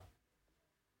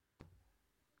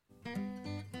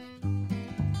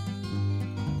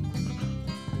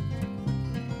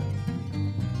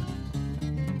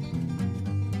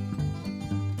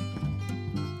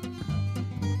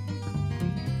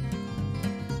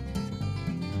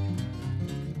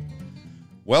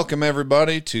Welcome,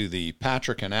 everybody, to the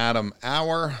Patrick and Adam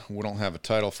Hour. We don't have a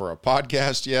title for our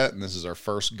podcast yet, and this is our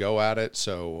first go at it.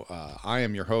 So I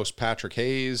am your host, Patrick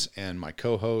Hayes, and my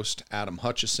co-host, Adam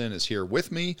Hutchison, is here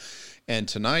with me. And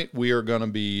tonight we are going to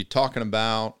be talking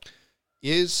about,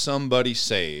 is somebody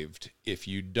saved if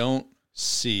you don't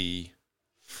see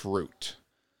fruit?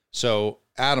 So,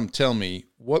 Adam, tell me,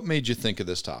 what made you think of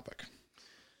this topic?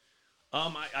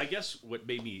 I guess what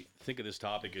made me think of this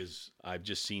topic is I've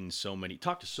just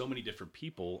talked to so many different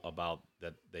people about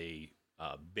that they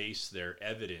base their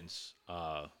evidence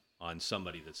on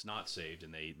somebody that's not saved,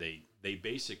 and they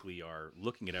basically are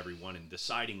looking at everyone and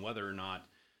deciding whether or not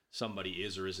somebody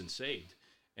is or isn't saved,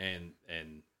 and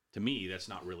to me that's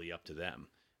not really up to them.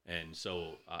 And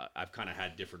so I've kind of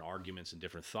had different arguments and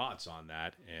different thoughts on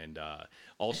that, and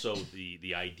also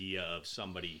the idea of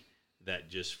somebody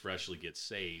that just freshly gets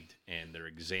saved and they're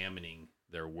examining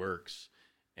their works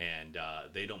and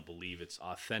they don't believe it's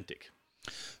authentic.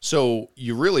 So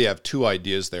you really have two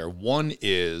ideas there. One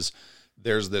is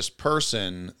there's this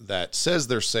person that says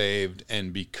they're saved,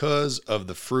 and because of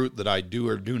the fruit that I do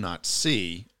or do not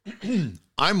see,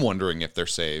 I'm wondering if they're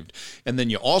saved. And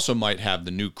then you also might have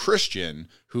the new Christian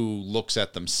who looks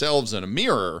at themselves in a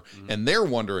mirror and they're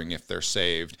wondering if they're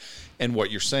saved. And what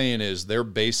you're saying is they're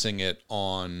basing it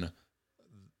on,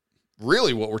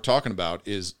 really what we're talking about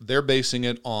is they're basing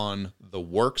it on the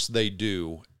works they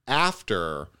do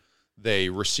after they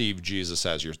receive Jesus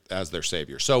as their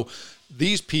Savior. So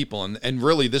these people, and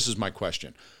really this is my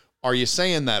question, are you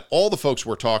saying that all the folks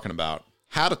we're talking about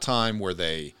had a time where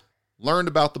they learned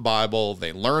about the Bible,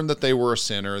 they learned that they were a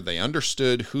sinner, they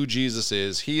understood who Jesus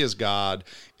is, He is God,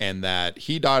 and that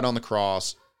He died on the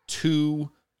cross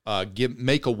to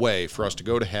make a way for us to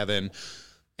go to heaven?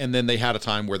 And then they had a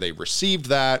time where they received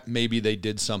that. Maybe they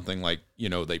did something like,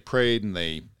 they prayed and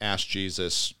they asked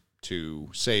Jesus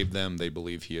to save them. They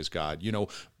believe He is God.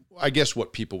 I guess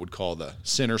what people would call the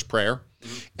sinner's prayer.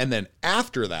 Mm-hmm. And then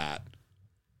after that,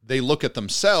 they look at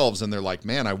themselves and they're like,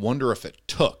 man, I wonder if it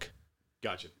took.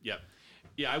 Gotcha. Yeah.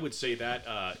 Yeah, I would say that.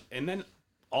 And then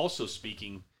also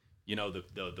speaking,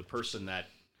 the person that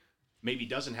maybe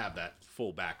doesn't have that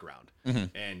full background,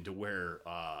 and to where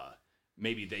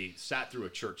maybe they sat through a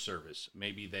church service.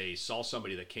 Maybe they saw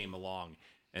somebody that came along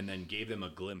and then gave them a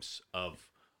glimpse of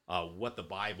what the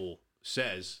Bible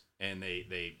says, and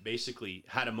they basically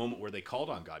had a moment where they called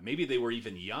on God. Maybe they were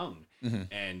even young,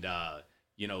 and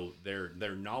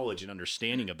their knowledge and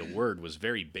understanding of the Word was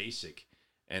very basic,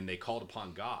 and they called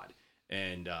upon God.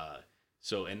 And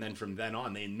and then from then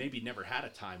on, they maybe never had a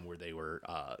time where they were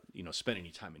spent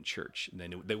any time in church. And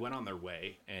then they went on their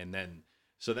way, and then.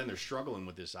 So then they're struggling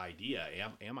with this idea: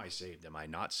 Am I saved? Am I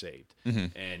not saved?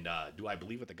 And do I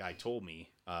believe what the guy told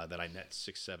me that I met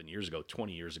 6-7 years ago,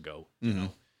 20 years ago?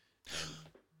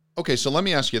 Okay, so let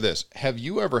me ask you this. Have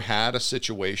you ever had a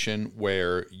situation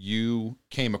where you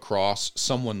came across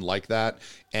someone like that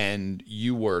and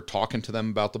you were talking to them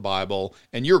about the Bible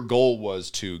and your goal was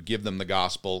to give them the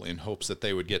gospel in hopes that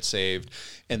they would get saved,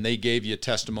 and they gave you a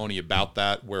testimony about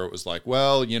that where it was like,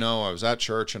 well, I was at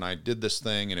church and I did this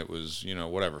thing and it was,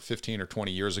 15 or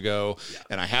 20 years ago,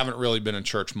 and I haven't really been in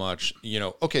church much,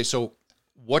 Okay, so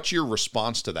what's your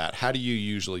response to that? How do you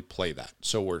usually play that?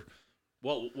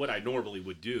 Well, what I normally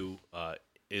would do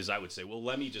is I would say, well,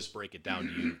 let me just break it down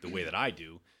to you the way that I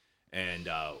do. And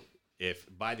if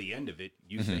by the end of it,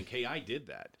 you think, hey, I did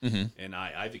that, and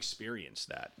I've experienced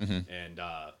that, and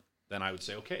then I would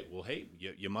say, okay, well, hey,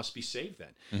 you must be saved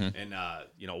then.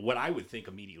 And, what I would think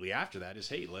immediately after that is,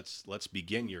 hey, let's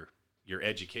begin your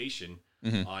education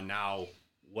on now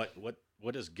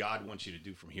what does God want you to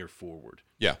do from here forward?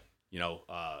 Yeah.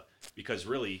 Because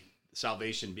really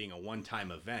salvation being a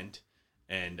one-time event,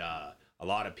 and a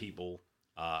lot of people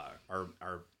are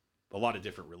a lot of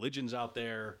different religions out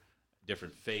there,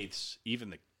 different faiths,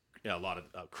 even a lot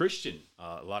of Christian,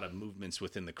 a lot of movements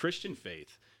within the Christian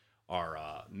faith are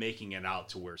making it out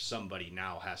to where somebody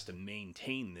now has to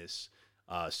maintain this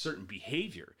certain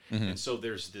behavior. And so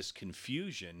there's this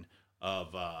confusion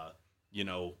of,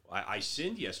 I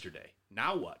sinned yesterday.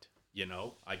 Now what?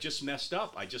 I just messed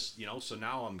up. So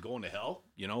now I'm going to hell.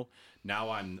 Now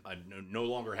I no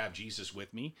longer have Jesus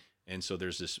with me. And so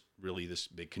there's this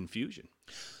big confusion.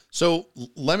 So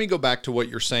let me go back to what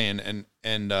you're saying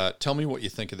and tell me what you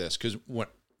think of this. Because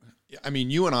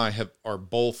you and I are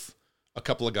both a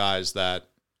couple of guys that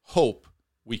hope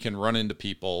we can run into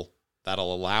people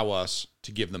that'll allow us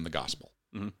to give them the gospel.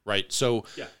 Right. So,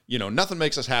 nothing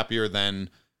makes us happier than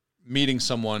meeting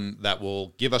someone that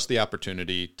will give us the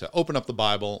opportunity to open up the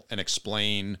Bible and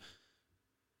explain,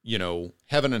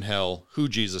 heaven and hell, who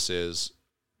Jesus is,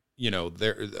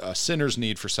 their a sinner's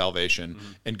need for salvation,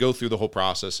 and go through the whole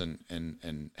process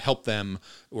and help them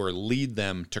or lead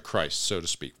them to Christ, so to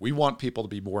speak. We want people to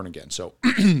be born again. So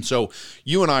so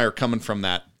you and I are coming from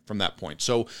that point.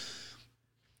 So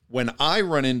when I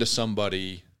run into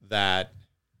somebody that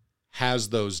has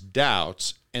those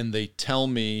doubts and they tell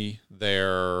me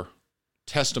their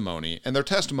testimony, and their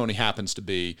testimony happens to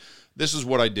be, this is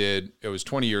what I did. It was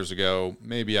 20 years ago.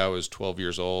 Maybe I was 12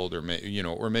 years old, or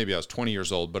maybe I was 20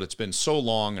 years old, but it's been so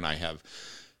long, and I have,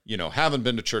 haven't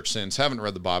been to church since, haven't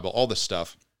read the Bible, all this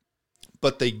stuff.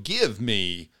 But they give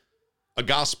me a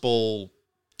gospel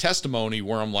testimony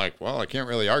where I'm like, well, I can't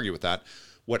really argue with that.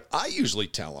 What I usually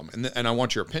tell them, and I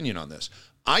want your opinion on this,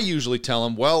 I usually tell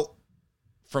them, well,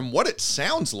 from what it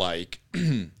sounds like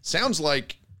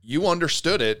you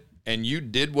understood it, and you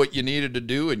did what you needed to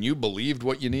do, and you believed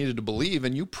what you needed to believe,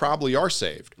 and you probably are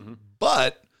saved. Mm-hmm.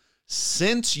 But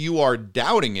since you are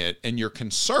doubting it and you're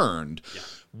concerned,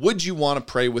 would you want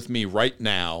to pray with me right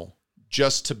now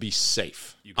just to be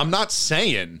safe? I'm not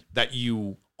saying that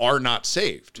you are not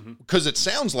saved, because it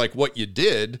sounds like what you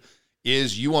did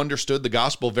is you understood the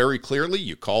gospel very clearly.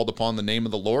 You called upon the name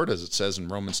of the Lord, as it says in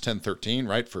Romans 10:13,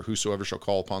 right? For whosoever shall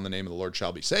call upon the name of the Lord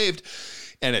shall be saved.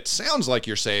 And it sounds like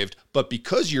you're saved, but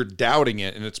because you're doubting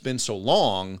it and it's been so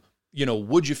long,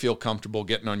 would you feel comfortable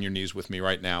getting on your knees with me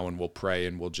right now, and we'll pray,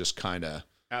 and we'll just kind of...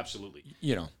 Absolutely.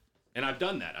 And I've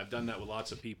done that. I've done that with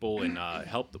lots of people, and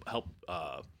help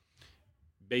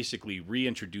basically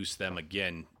reintroduce them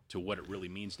again to what it really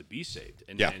means to be saved.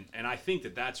 And I think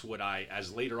that's what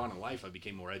as later on in life I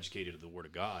became more educated of the Word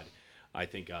of God, I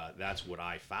think that's what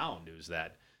I found, is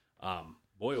that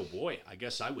boy, oh boy, I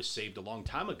guess I was saved a long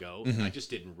time ago, and I just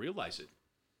didn't realize it.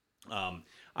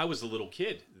 I was the little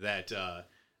kid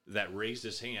that raised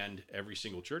his hand every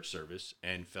single church service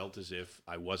and felt as if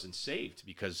I wasn't saved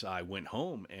because I went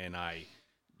home and I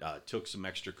took some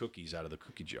extra cookies out of the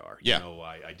cookie jar.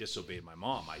 I disobeyed my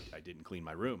mom. I didn't clean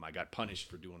my room. I got punished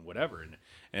for doing whatever.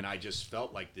 And I just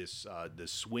felt like this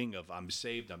swing of I'm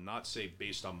saved, I'm not saved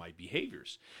based on my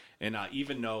behaviors. And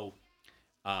even though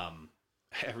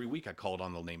every week I called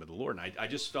on the name of the Lord, and I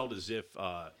just felt as if,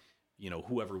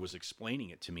 whoever was explaining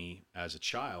it to me as a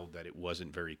child, that it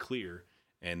wasn't very clear.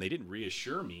 And they didn't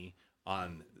reassure me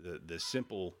on the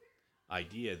simple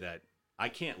idea that I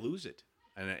can't lose it.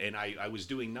 And I was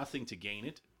doing nothing to gain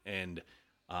it, and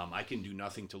I can do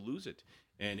nothing to lose it.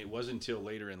 And it wasn't until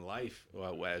later in life,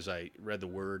 as I read the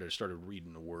Word, I started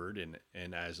reading the Word,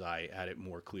 and as I had it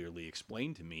more clearly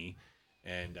explained to me,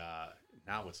 and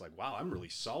now it's like, wow, I'm really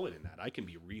solid in that. I can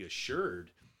be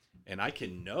reassured, and I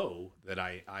can know that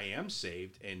I am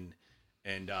saved, and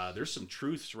there's some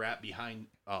truths wrapped behind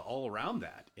all around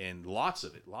that, and lots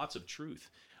of truth.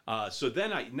 So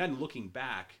then looking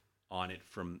back on it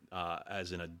from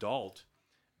as an adult,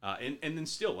 and then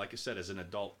still, like I said, as an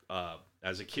adult,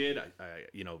 as a kid, I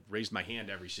raised my hand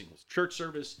every single church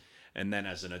service, and then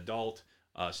as an adult,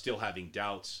 still having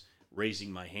doubts,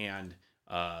 raising my hand,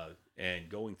 and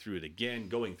going through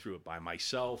it by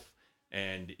myself,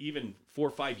 and even 4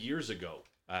 or 5 years ago,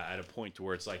 at a point to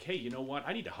where it's like, hey, you know what?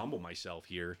 I need to humble myself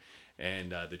here,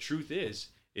 and the truth is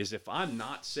if I'm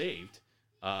not saved,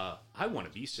 I want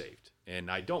to be saved,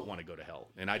 and I don't want to go to hell,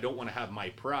 and I don't want to have my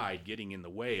pride getting in the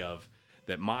way of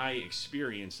that. My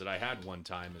experience that I had one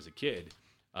time as a kid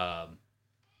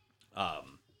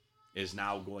is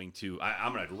now going to,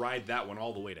 I'm going to ride that one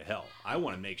all the way to hell. I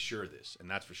want to make sure of this, and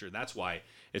that's for sure. That's why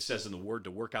it says in the Word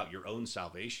to work out your own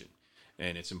salvation,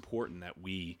 and it's important that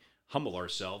we humble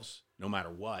ourselves no matter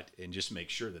what, and just make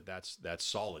sure that that's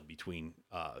solid between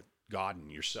God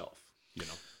and yourself.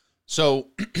 So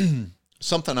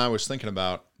something I was thinking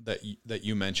about that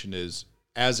you mentioned is,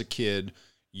 as a kid,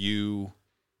 you,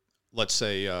 let's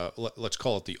say, let's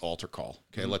call it the altar call.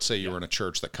 Okay, let's say you were in a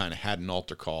church that kind of had an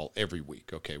altar call every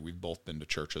week. Okay, we've both been to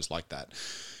churches like that,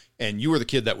 and you were the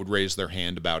kid that would raise their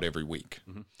hand about every week.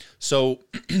 Mm-hmm. So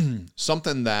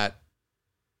something that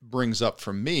brings up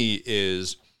for me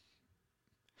is,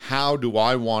 how do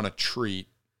I want to treat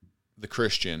the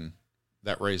Christian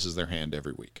that raises their hand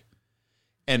every week?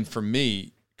 And for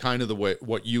me, kind of the way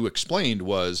what you explained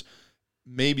was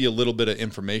maybe a little bit of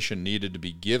information needed to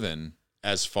be given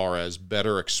as far as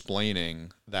better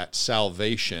explaining that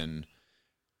salvation,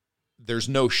 there's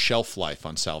no shelf life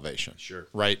on salvation. Sure.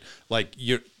 Right? Like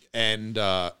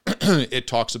it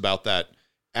talks about that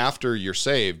after you're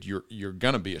saved, you're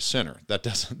going to be a sinner.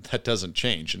 That doesn't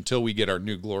change until we get our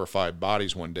new glorified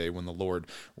bodies one day when the Lord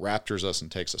raptures us and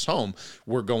takes us home.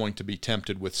 We're going to be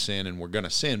tempted with sin, and we're going to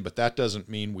sin, but that doesn't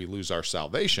mean we lose our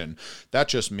salvation. That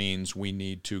just means we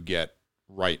need to get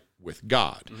right with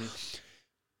God. Mm-hmm.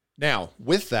 Now,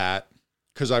 with that,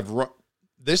 because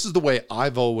this is the way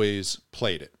I've always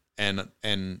played it. And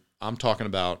I'm talking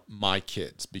about my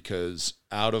kids, because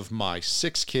out of my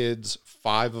 6 kids,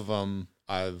 5 of them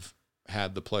I've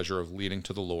had the pleasure of leading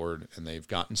to the Lord, and they've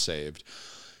gotten saved.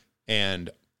 And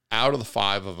out of the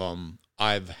 5 of them,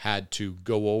 I've had to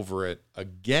go over it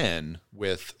again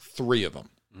with 3 of them.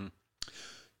 Mm-hmm.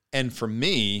 And for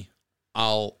me,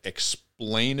 I'll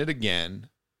explain it again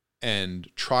and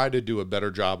try to do a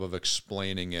better job of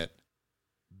explaining it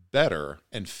better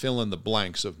and fill in the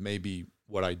blanks of maybe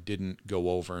what I didn't go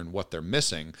over and what they're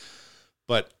missing.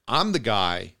 But I'm the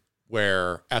guy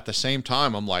where at the same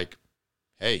time, I'm like,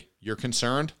 hey, you're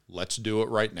concerned? Let's do it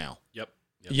right now. Yep.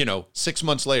 6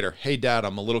 months later, hey, Dad,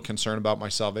 I'm a little concerned about my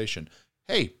salvation.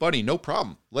 Hey, buddy, no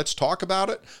problem. Let's talk about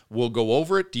it. We'll go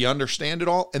over it. Do you understand it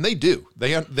all? And they do.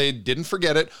 They didn't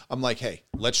forget it. I'm like, hey,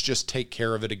 let's just take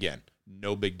care of it again.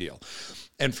 No big deal.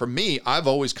 And for me, I've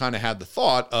always kind of had the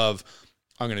thought of,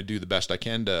 I'm going to do the best I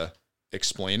can to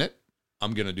explain it.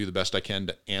 I'm going to do the best I can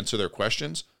to answer their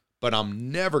questions, but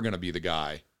I'm never going to be the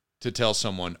guy to tell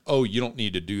someone, oh, you don't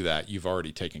need to do that. You've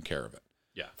already taken care of it.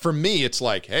 Yeah. For me, it's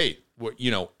like, hey,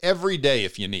 every day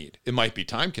if you need. It might be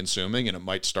time consuming and it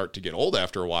might start to get old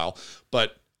after a while,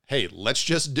 but hey, let's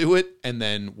just do it. And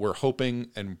then we're hoping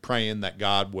and praying that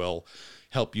God will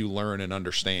help you learn and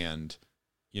understand,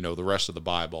 the rest of the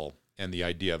Bible and the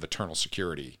idea of eternal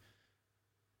security,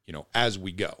 as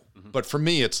we go. Mm-hmm. But for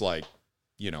me, it's like,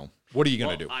 what are you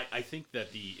going to do? I think that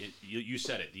you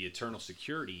said it, the eternal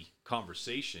security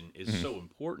conversation is so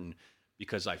important,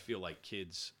 because I feel like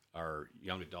kids are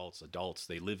young adults,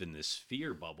 they live in this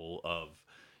fear bubble of,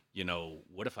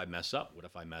 what if I mess up? What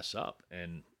if I mess up?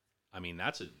 And I mean,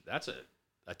 that's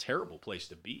a terrible place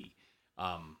to be.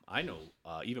 I know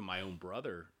even my own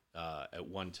brother at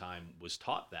one time was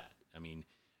taught that. I mean,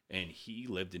 and he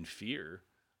lived in fear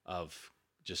of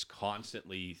just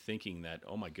constantly thinking that,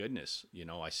 oh my goodness,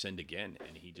 I sinned again.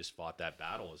 And he just fought that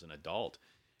battle as an adult.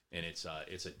 And it's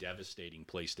a devastating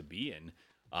place to be in,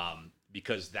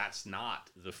 because that's not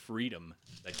the freedom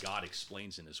that God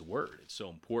explains in his word. It's so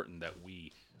important that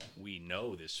we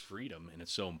know this freedom, and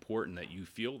it's so important that you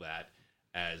feel that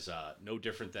as no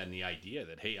different than the idea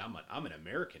that, hey, I'm an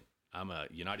American, I'm a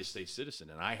United States citizen,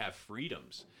 and I have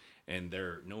freedoms, and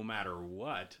no matter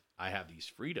what, I have these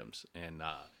freedoms. And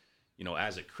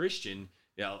as a Christian,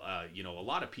 a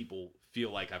lot of people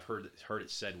feel like I've heard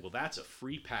it said, well, that's a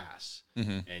free pass,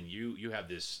 and you have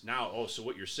this now. Oh, so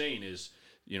what you're saying is,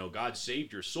 God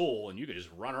saved your soul, and you can just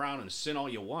run around and sin all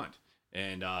you want,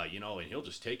 and and he'll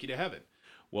just take you to heaven.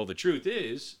 Well, the truth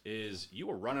is you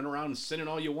are running around and sinning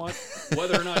all you want,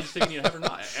 whether or not he's taking you to heaven or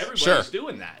not. Everybody's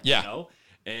doing that,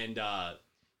 and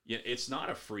it's not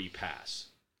a free pass.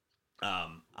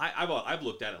 I've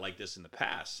looked at it like this in the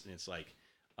past, and it's like,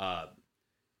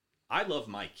 I love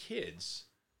my kids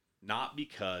not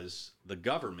because the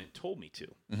government told me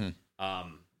to.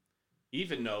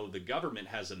 Even though the government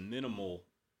has a minimal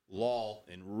law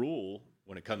and rule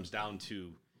when it comes down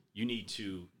to, you need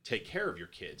to take care of your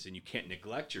kids and you can't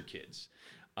neglect your kids.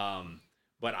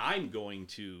 But I'm going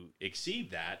to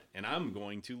exceed that, and I'm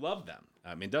going to love them.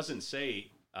 It doesn't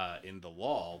say in the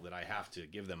law that I have to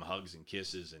give them hugs and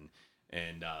kisses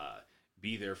and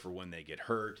be there for when they get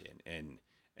hurt and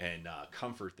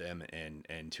comfort them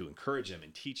and to encourage them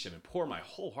and teach them and pour my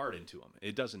whole heart into them.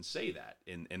 It doesn't say that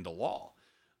in the law.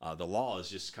 The law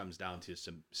just comes down to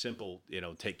some simple,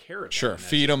 take care of them. Sure.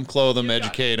 Feed them, clothe them,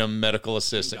 educate them, medical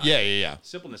assistant. Yeah.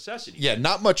 Simple necessity. Yeah,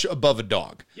 not much above a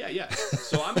dog. Yeah.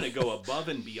 So I'm going to go above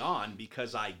and beyond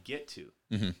because I get to,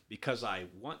 because I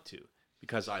want to,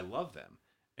 because I love them.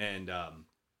 And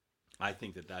I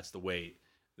think that that's the way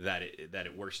that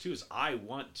it works too, is I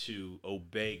want to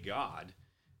obey God,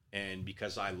 and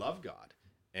because I love God,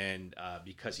 and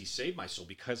because he saved my soul,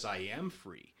 because I am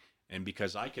free, and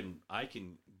because I can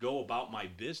go about my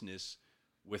business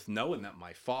with knowing that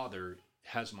my Father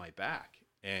has my back,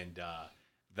 and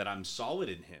that I'm solid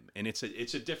in him. And it's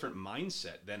a different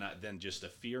mindset than just a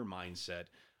fear mindset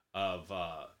of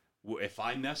if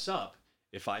I mess up,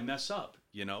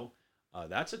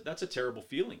 that's a terrible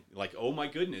feeling. Like, oh my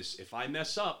goodness, if I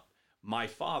mess up, my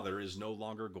father is no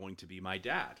longer going to be my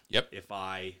dad. Yep. If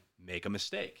I make a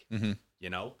mistake,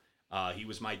 he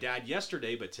was my dad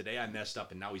yesterday, but today I messed up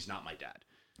and now he's not my dad.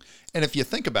 And if you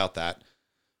think about that,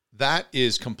 that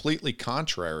is completely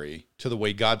contrary to the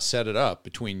way God set it up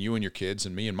between you and your kids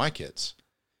and me and my kids.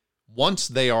 Once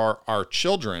they are our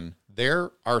children,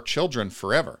 they're our children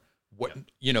forever.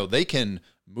 They can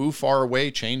move far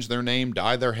away, change their name,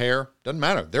 dye their hair. Doesn't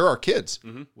matter. They're our kids.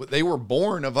 They were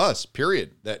born of us,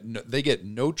 period. They get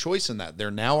no choice in that. They're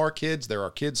now our kids. They're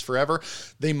our kids forever.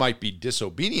 They might be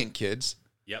disobedient kids,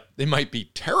 Yep. They might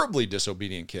be terribly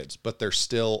disobedient kids, but they're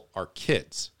still our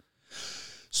kids.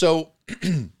 So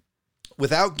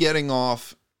without getting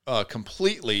off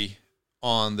completely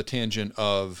on the tangent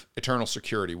of eternal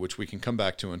security, which we can come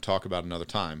back to and talk about another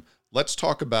time, let's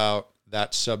talk about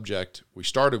that subject we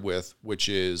started with, which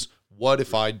is, what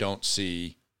if I don't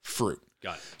see fruit?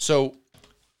 Got it. So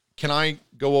can I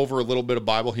go over a little bit of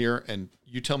Bible here, and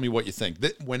you tell me what you think?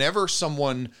 Whenever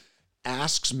someone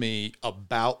asks me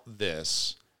about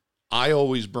this, I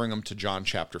always bring them to John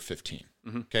chapter 15.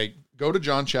 Mm-hmm. Okay, go to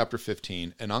John chapter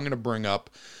 15, and I'm going to bring up,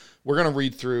 we're going to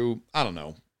read through, I don't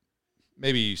know,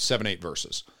 maybe 7-8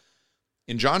 verses.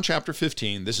 In John chapter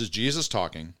 15, this is Jesus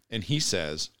talking, and he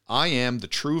says, I am the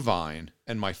true vine,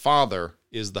 and my Father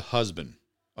is the husband.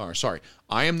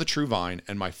 I am the true vine,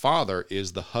 and my Father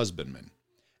is the husbandman.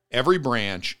 Every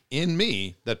branch in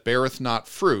me that beareth not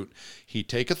fruit, he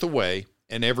taketh away,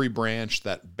 and every branch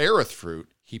that beareth fruit,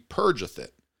 he purgeth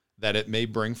it, that it may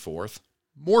bring forth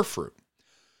more fruit.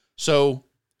 So,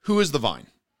 who is the vine?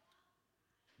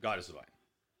 God is the vine.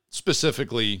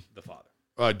 Specifically, the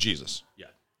Father. Jesus. Yeah.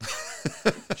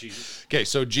 Jesus. Okay,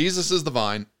 so Jesus is the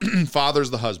vine, Father's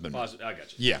the husband. I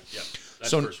got you. Yeah. Yep. That's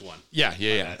So- verse 1.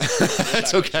 Yeah.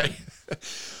 That's okay.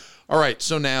 All right,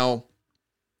 so now,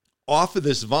 off of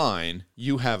this vine,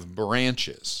 you have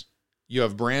branches. You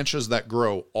have branches that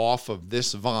grow off of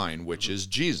this vine, which is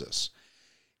Jesus.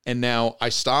 And now I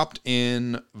stopped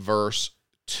in verse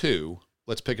 2.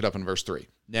 Let's pick it up in verse 3.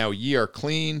 Now ye are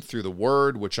clean through the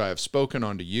word which I have spoken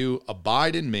unto you.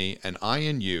 Abide in me, and I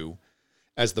in you,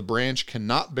 as the branch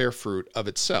cannot bear fruit of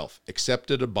itself,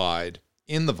 except it abide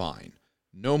in the vine.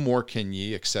 No more can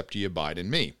ye, except ye abide in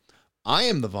me. I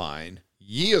am the vine,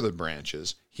 ye are the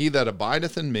branches. He that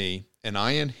abideth in me, and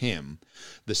I in him,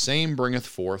 the same bringeth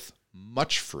forth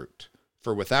much fruit.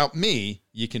 For without me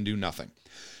ye can do nothing.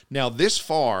 Now, this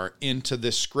far into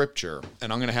this scripture,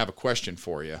 and I'm going to have a question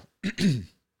for you.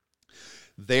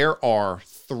 There are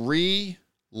 3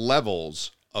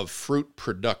 levels of fruit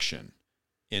production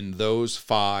in those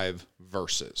 5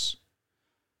 verses.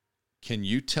 Can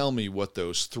you tell me what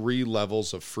those 3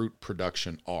 levels of fruit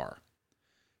production are?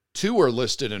 2 are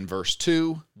listed in verse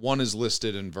 2. 1 is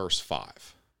listed in verse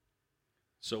 5.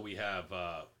 So we have,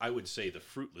 I would say, the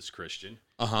fruitless Christian.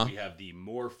 Uh-huh. We have the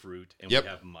more fruit, and Yep. we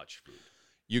have much fruit.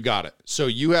 You got it. So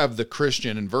you have the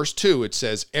Christian. In verse 2, it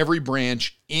says, every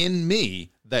branch in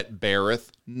me that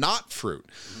beareth not fruit.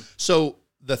 Mm-hmm. So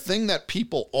the thing that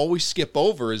people always skip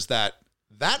over is that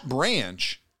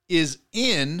branch is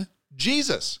in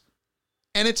Jesus,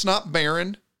 and it's not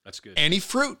bearing That's good. any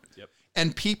fruit. Yep.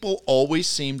 And people always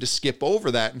seem to skip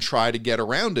over that and try to get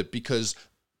around it, because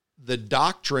the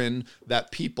doctrine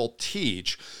that people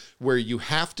teach, where you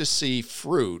have to see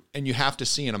fruit and you have to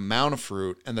see an amount of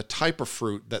fruit and the type of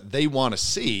fruit that they want to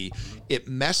see, it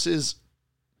messes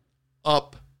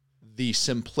up the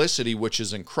simplicity which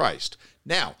is in Christ.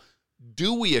 Now,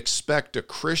 do we expect a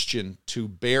Christian to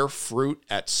bear fruit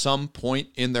at some point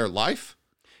in their life?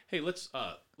 Hey, let's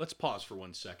pause for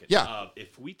 1 second. Yeah.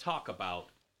 If we talk about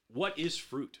what is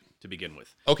fruit to begin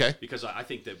with, Okay. because I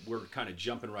think that we're kind of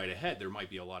jumping right ahead. There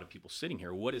might be a lot of people sitting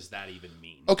here. What does that even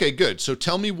mean? Okay, good. So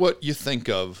tell me what you think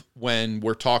of when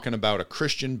we're talking about a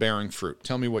Christian bearing fruit.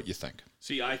 Tell me what you think.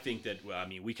 See, I think that,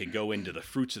 we could go into the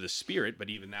fruits of the Spirit, but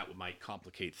even that might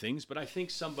complicate things. But I think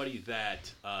somebody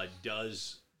that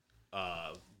does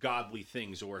godly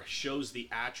things or shows the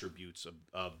attributes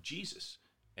of Jesus,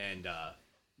 and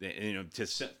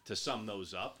to sum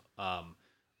those up,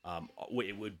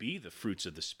 it would be the fruits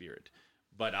of the Spirit.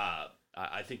 But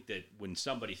I think that when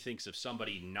somebody thinks of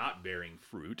somebody not bearing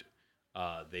fruit,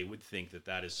 they would think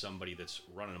that is somebody that's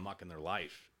running amok in their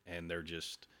life, and they're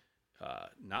just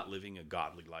not living a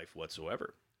godly life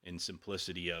whatsoever. In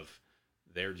simplicity of,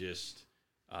 they're just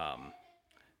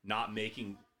not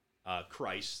making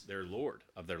Christ their Lord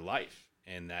of their life,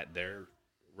 and that they're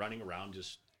running around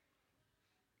just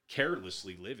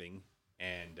carelessly living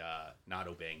and not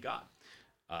obeying God.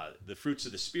 The fruits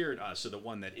of the Spirit, so the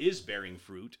one that is bearing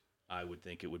fruit, I would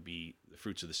think it would be the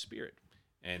fruits of the Spirit,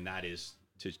 and that is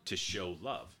to show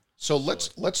love. So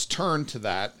let's turn to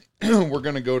that. We're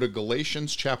going to go to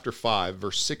Galatians chapter 5,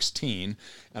 verse 16,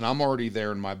 and I'm already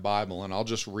there in my Bible, and I'll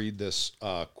just read this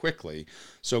quickly.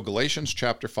 So Galatians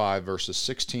chapter 5, verses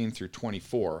 16 through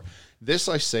 24. This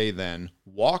I say then,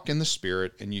 walk in the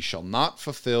Spirit, and ye shall not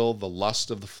fulfill the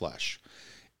lust of the flesh.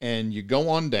 And you go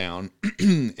on down,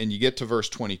 and you get to verse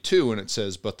 22, and it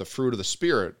says, but the fruit of the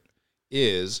Spirit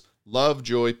is love,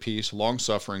 joy, peace,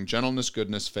 long-suffering, gentleness,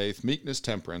 goodness, faith, meekness,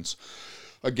 temperance.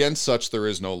 Against such there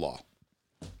is no law.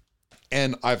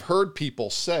 And I've heard people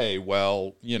say,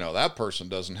 well, that person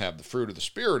doesn't have the fruit of the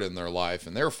Spirit in their life,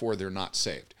 and therefore they're not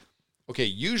saved. Okay,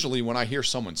 usually when I hear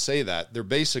someone say that, they're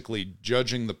basically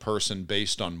judging the person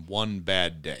based on one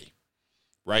bad day,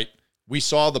 right? We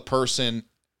saw the person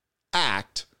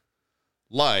act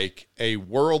like a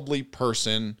worldly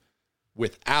person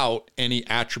without any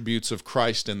attributes of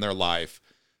Christ in their life.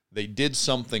 They did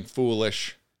something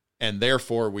foolish, and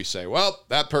therefore we say, well,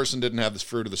 that person didn't have this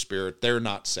fruit of the Spirit. They're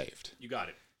not saved. You got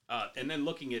it. And then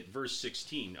looking at verse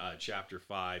 16, chapter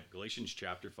 5, Galatians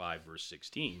chapter 5, verse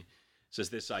 16, says,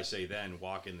 "This I say then,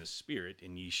 walk in the Spirit,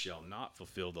 and ye shall not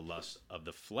fulfill the lust of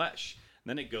the flesh." And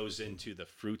then it goes into the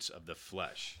fruits of the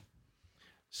flesh.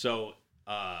 So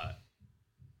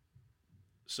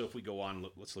if we go on,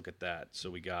 let's look at that. So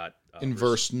we got... in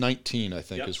verse 19, I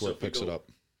think, yep, is where it picks it up.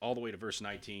 All the way to verse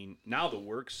 19. "Now the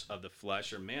works of the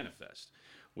flesh are manifest,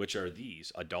 which are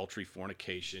these: adultery,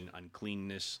 fornication,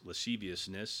 uncleanness,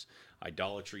 lasciviousness,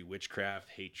 idolatry, witchcraft,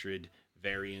 hatred,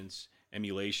 variance,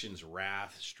 emulations,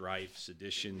 wrath, strife,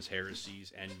 seditions,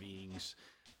 heresies, envyings,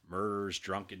 murders,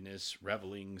 drunkenness,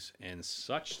 revelings, and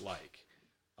such like,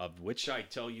 of which I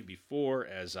tell you before,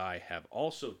 as I have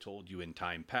also told you in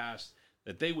time past,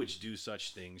 that they which do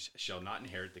such things shall not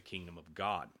inherit the kingdom of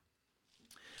God."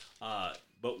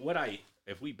 But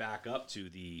if we back up to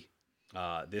the,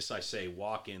 "This I say,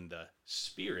 walk in the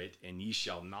Spirit, and ye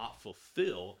shall not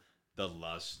fulfill the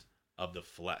lust of the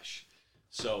flesh."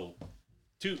 So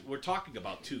we're talking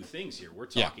about two things here. We're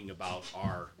talking about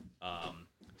our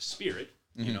spirit,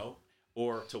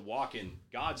 or to walk in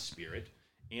God's Spirit,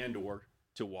 and or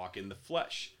to walk in the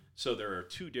flesh. So there are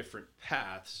two different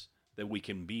paths that we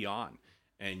can be on,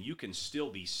 and you can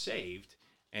still be saved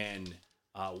and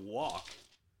walk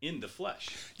in the flesh.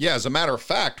 Yeah, as a matter of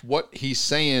fact, what he's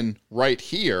saying right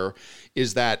here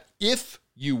is that if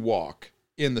you walk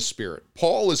in the Spirit,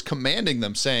 Paul is commanding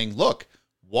them, saying, look,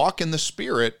 walk in the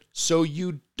Spirit so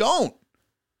you don't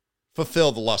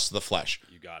fulfill the lust of the flesh.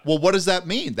 You got it. Well, what does that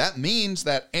mean? That means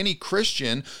that any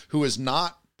Christian who is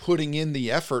not putting in the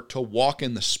effort to walk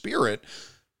in the Spirit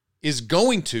is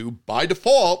going to, by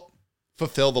default,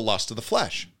 fulfill the lust of the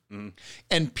flesh.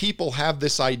 And people have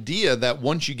this idea that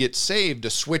once you get saved, a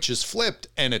switch is flipped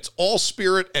and it's all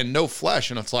spirit and no flesh.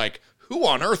 And it's like, who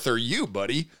on earth are you,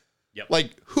 buddy? Yep. Like,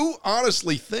 who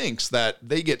honestly thinks that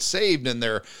they get saved and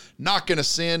they're not going to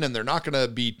sin and they're not going to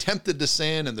be tempted to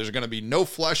sin and there's going to be no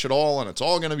flesh at all and it's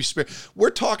all going to be spirit? We're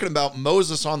talking about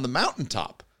Moses on the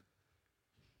mountaintop.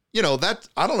 That,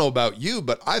 I don't know about you,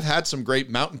 but I've had some great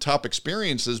mountaintop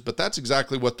experiences, but that's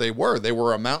exactly what they were. They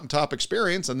were a mountaintop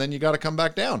experience, and then you got to come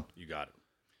back down. You got it.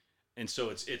 And so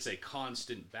it's a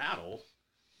constant battle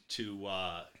to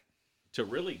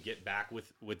really get back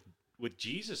with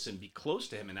Jesus and be close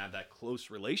to him and have that close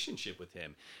relationship with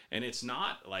him. And it's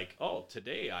not like, oh,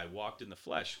 today I walked in the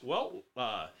flesh. Well,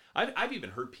 I've even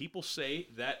heard people say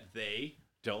that they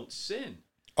don't sin.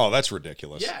 Oh, that's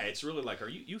ridiculous. Yeah, it's really like, are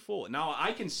you fool? Now,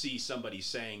 I can see somebody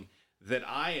saying that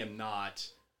I am not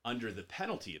under the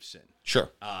penalty of sin. Sure.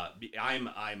 I'm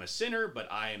a sinner, but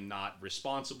I am not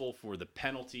responsible for the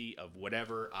penalty of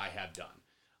whatever I have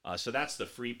done. So that's the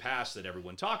free pass that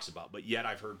everyone talks about. But yet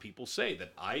I've heard people say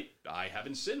that I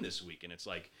haven't sinned this week. And it's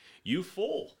like, you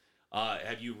fool.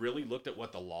 Have you really looked at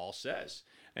what the law says?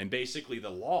 And basically the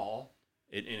law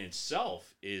in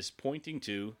itself is pointing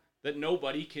to that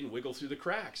nobody can wiggle through the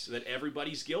cracks, that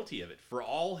everybody's guilty of it. For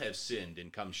all have sinned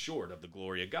and come short of the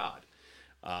glory of God.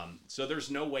 So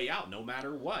there's no way out, no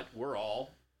matter what. We're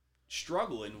all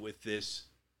struggling with this,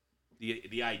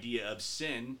 the idea of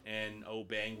sin and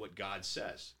obeying what God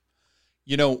says.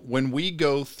 When we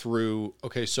go through,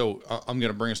 okay, so I'm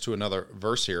going to bring us to another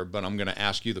verse here, but I'm going to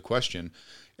ask you the question,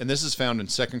 and this is found in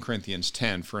 2 Corinthians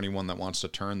 10 for anyone that wants to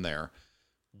turn there.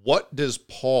 What does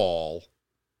Paul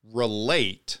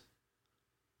relate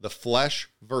the flesh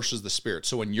versus the Spirit?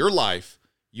 So in your life,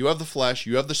 you have the flesh,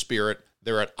 you have the Spirit,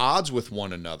 they're at odds with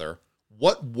one another.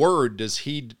 What word does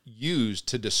he use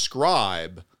to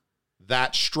describe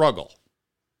that struggle?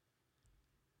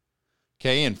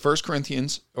 Okay, in 2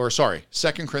 Corinthians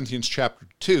chapter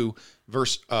 2,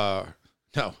 verse,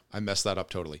 no, I messed that up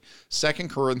totally. 2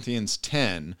 Corinthians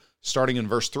 10, starting in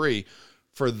verse 3,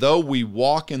 "For though we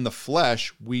walk in the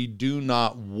flesh, we do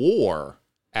not war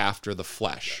after the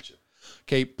flesh." Gotcha.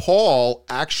 Okay, Paul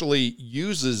actually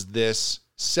uses this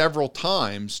several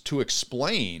times to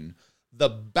explain the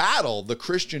battle the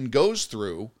Christian goes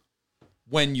through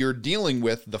when you're dealing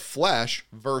with the flesh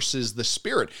versus the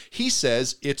Spirit. He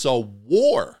says it's a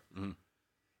war. Mm-hmm.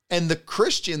 And the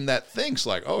Christian that thinks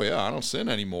like, oh yeah, I don't sin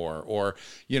anymore, or,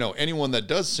 anyone that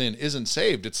does sin isn't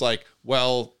saved. It's like,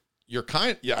 well,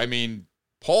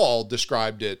 Paul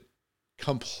described it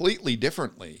completely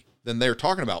differently than they're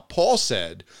talking about. Paul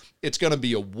said it's going to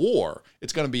be a war.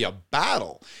 It's going to be a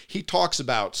battle. He talks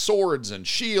about swords and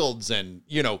shields and,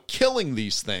 killing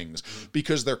these things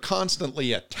because they're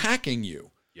constantly attacking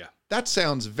you. Yeah. That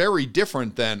sounds very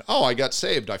different than, oh, I got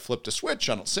saved. I flipped a switch.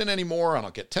 I don't sin anymore. I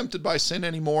don't get tempted by sin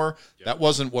anymore. Yeah. That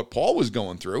wasn't what Paul was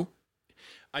going through.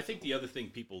 I think the other thing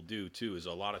people do too is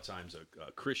a lot of times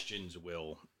Christians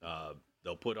will,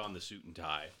 they'll put on the suit and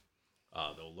tie.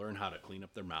 They'll learn how to clean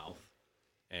up their mouth.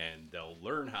 And they'll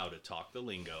learn how to talk the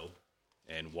lingo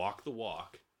and walk the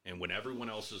walk. And when everyone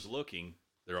else is looking,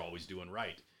 they're always doing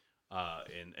right.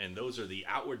 And those are the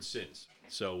outward sins.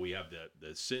 So we have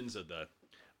the sins of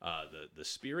the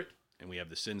spirit, and we have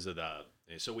the sins of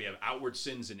so we have outward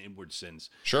sins and inward sins.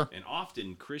 Sure. And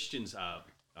often Christians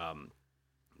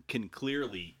can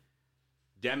clearly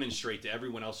demonstrate to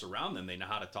everyone else around them they know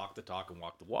how to talk the talk and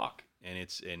walk the walk. And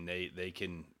they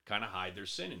can kind of hide their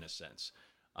sin in a sense.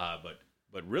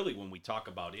 But really, when we talk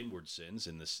about inward sins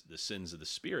and the sins of the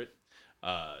spirit,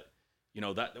 that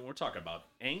we're talking about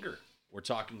anger. We're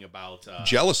talking about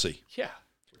jealousy. Yeah.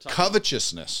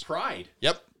 Covetousness. Pride.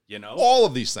 Yep. All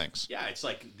of these things. Yeah, it's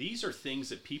like these are things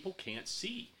that people can't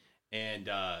see, and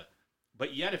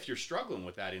but yet if you're struggling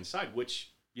with that inside,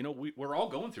 which we're all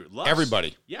going through. Lust.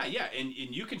 Everybody. Yeah, and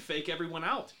you can fake everyone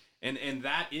out, and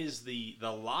that is the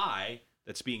lie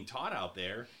that's being taught out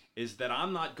there, is that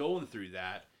I'm not going through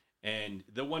that. And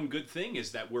the one good thing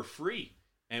is that we're free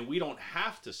and we don't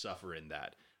have to suffer in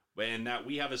that, and that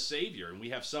we have a Savior and we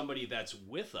have somebody that's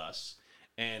with us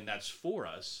and that's for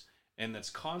us and that's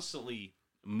constantly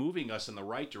moving us in the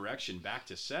right direction back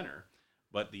to center.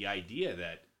 But the idea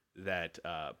that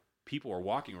people are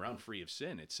walking around free of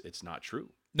sin, it's not true.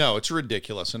 No, it's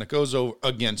ridiculous. And it goes over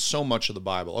against so much of the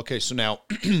Bible. Okay, so now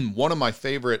one of my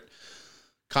favorite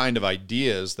kind of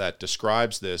ideas that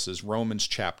describes this is Romans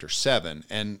chapter 7.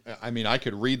 And I mean, I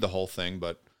could read the whole thing,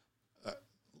 but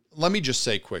let me just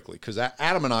say quickly, because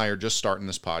Adam and I are just starting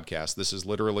this podcast. This is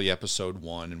literally episode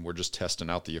 1, and we're just testing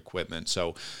out the equipment.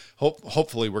 So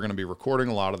hopefully we're going to be recording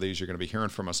a lot of these. You're going to be hearing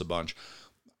from us a bunch.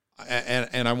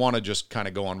 And I want to just kind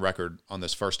of go on record on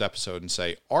this first episode and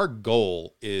say our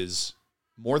goal is,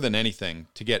 more than anything,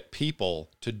 to get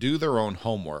people to do their own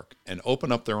homework and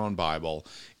open up their own Bible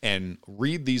and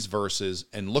read these verses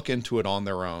and look into it on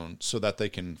their own so that they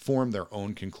can form their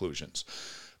own conclusions.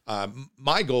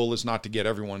 My goal is not to get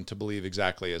everyone to believe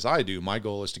exactly as I do. My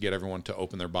goal is to get everyone to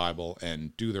open their Bible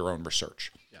and do their own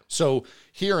research. Yeah. So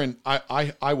here,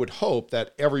 I would hope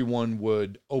that everyone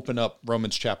would open up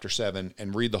Romans chapter 7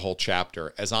 and read the whole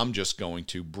chapter, as I'm just going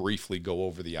to briefly go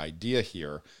over the idea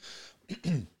here.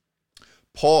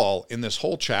 Paul, in this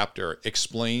whole chapter,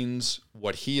 explains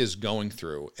what he is going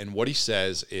through, and what he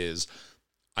says is,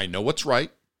 I know what's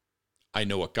right, I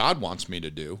know what God wants me to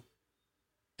do,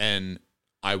 and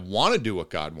I want to do what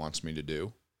God wants me to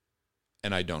do,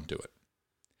 and I don't do it.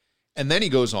 And then he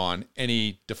goes on and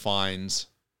he defines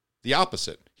the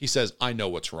opposite. He says, I know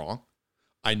what's wrong,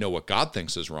 I know what God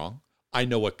thinks is wrong, I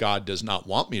know what God does not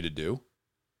want me to do,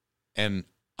 and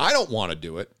I don't want to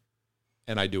do it,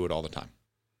 and I do it all the time.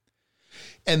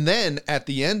 And then at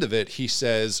the end of it, he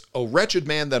says, O wretched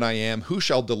man that I am, who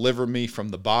shall deliver me from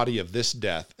the body of this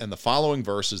death? And the following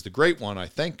verse is the great one. I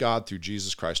thank God through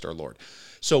Jesus Christ our Lord.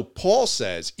 So Paul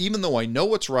says, even though I know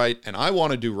what's right and I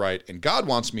want to do right and God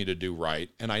wants me to do right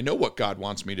and I know what God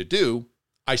wants me to do,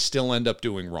 I still end up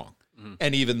doing wrong. Mm-hmm.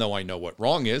 And even though I know what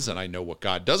wrong is and I know what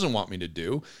God doesn't want me to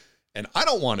do and I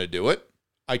don't want to do it,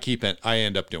 I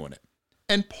end up doing it.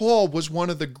 And Paul was one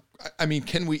of the,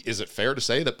 is it fair to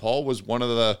say that Paul was one of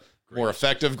the more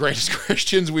effective, greatest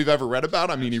Christians we've ever read about?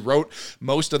 I mean, he wrote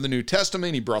most of the New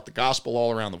Testament. He brought the gospel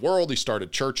all around the world. He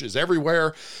started churches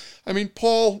everywhere. I mean,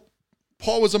 Paul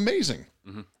was amazing.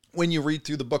 Mm-hmm. When you read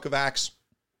through the book of Acts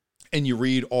and you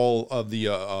read all of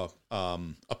the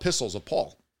epistles of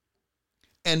Paul,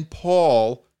 and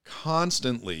Paul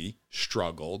constantly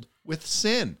struggled with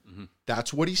sin. Mm-hmm.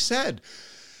 That's what he said.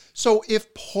 So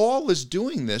if Paul is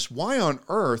doing this, why on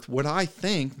earth would I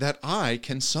think that I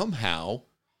can somehow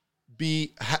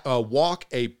walk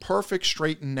a perfect,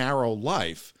 straight and narrow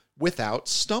life without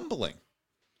stumbling?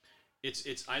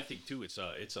 I think too, it's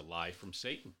a lie from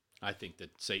Satan. I think that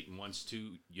Satan wants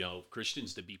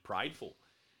Christians to be prideful,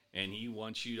 and he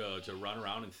wants you to run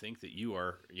around and think that you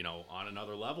are, on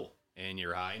another level and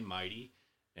you're high and mighty,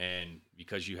 and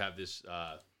because you have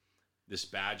this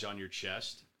badge on your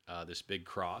chest, this big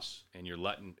cross, and you're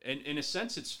letting, and in a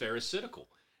sense, it's pharisaical.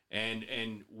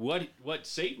 And what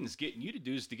Satan's getting you to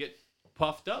do is to get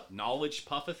puffed up. Knowledge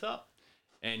puffeth up.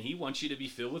 And he wants you to be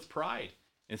filled with pride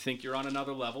and think you're on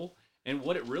another level. And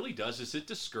what it really does is it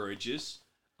discourages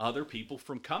other people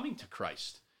from coming to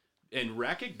Christ and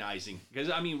recognizing, because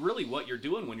I mean, really what you're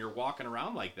doing when you're walking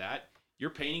around like that, you're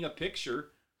painting a picture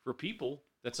for people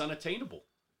that's unattainable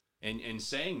and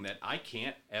saying that I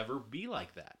can't ever be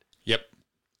like that. Yep.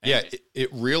 Yeah, it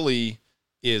really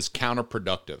is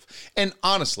counterproductive. And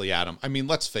honestly, Adam, I mean,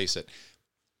 let's face it.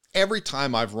 Every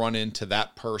time I've run into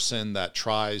that person that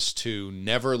tries to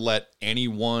never let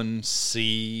anyone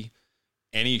see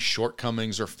any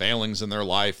shortcomings or failings in their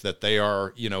life, that they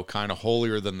are, kind of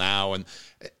holier than thou. And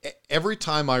every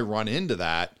time I run into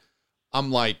that,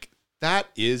 I'm like, that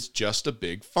is just a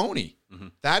big phony. Mm-hmm.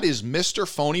 That is Mr.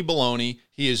 Phony Baloney.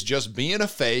 He is just being a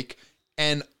fake,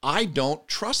 and I don't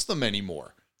trust them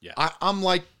anymore. Yeah. I'm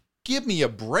like, give me a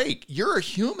break. You're a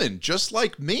human just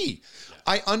like me. Yeah.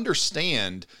 I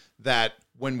understand that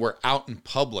when we're out in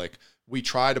public, we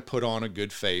try to put on a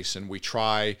good face and we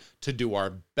try to do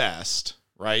our best,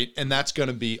 right? And that's going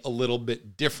to be a little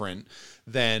bit different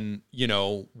than,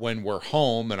 when we're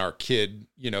home and our kid,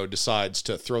 decides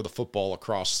to throw the football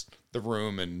across the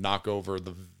room and knock over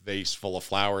the vase full of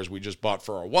flowers we just bought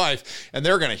for our wife, and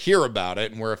they're going to hear about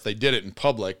it. And where if they did it in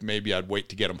public, maybe I'd wait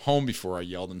to get them home before I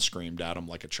yelled and screamed at them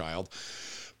like a child.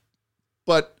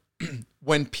 But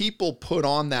when people put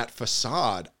on that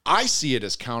facade, I see it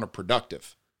as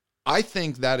counterproductive. I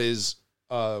think that is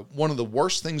one of the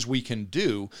worst things we can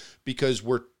do, because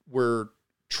we're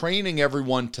training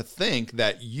everyone to think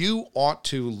that you ought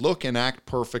to look and act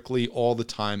perfectly all the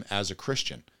time as a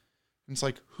Christian. And it's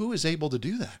like, who is able to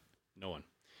do that? No one.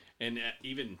 And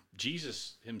even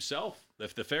Jesus himself,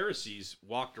 if the Pharisees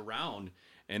walked around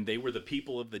and they were the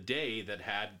people of the day that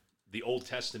had the Old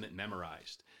Testament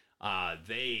memorized,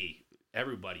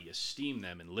 everybody esteemed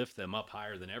them and lift them up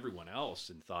higher than everyone else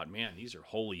and thought, man, these are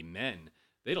holy men.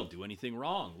 They don't do anything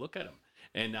wrong. Look at them.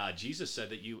 And Jesus said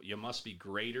that you must be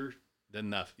greater than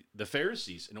the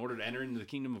Pharisees in order to enter into the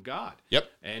kingdom of God. Yep.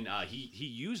 And he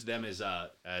used them as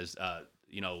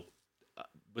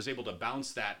was able to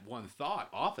bounce that one thought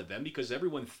off of them, because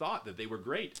everyone thought that they were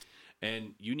great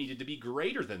and you needed to be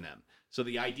greater than them. So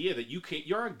the idea that you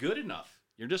aren't good enough,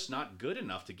 you're just not good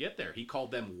enough to get there. He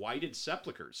called them whited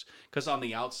sepulchres, because on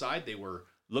the outside they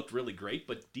looked really great,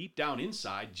 but deep down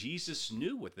inside, Jesus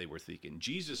knew what they were thinking.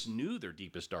 Jesus knew their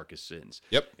deepest, darkest sins.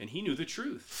 Yep. And he knew the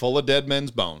truth. Full of dead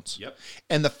men's bones. Yep.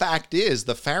 And the fact is,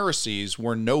 the Pharisees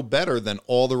were no better than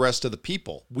all the rest of the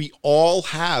people. We all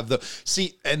have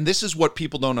and this is what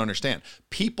people don't understand.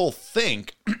 People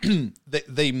think that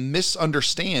they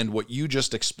misunderstand what you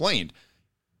just explained.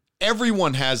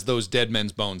 Everyone has those dead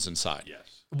men's bones inside.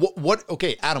 Yes.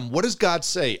 Okay, Adam, what does God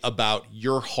say about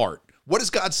your heart? What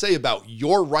does God say about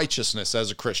your righteousness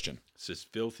as a Christian? It says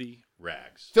filthy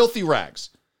rags. Filthy rags.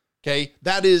 Okay?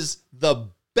 That is the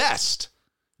best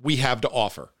we have to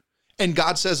offer. And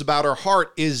God says about our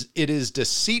heart it is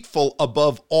deceitful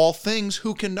above all things.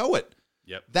 Who can know it?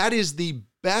 Yep. That is the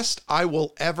best I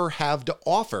will ever have to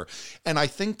offer. And I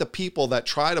think the people that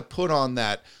try to put on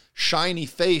that shiny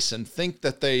face and think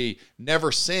that they never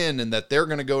sin and that they're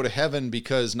going to go to heaven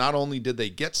because not only did they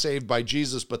get saved by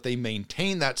Jesus, but they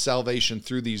maintain that salvation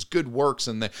through these good works,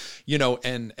 and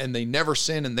and they never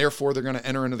sin, and therefore they're going to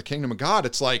enter into the kingdom of God.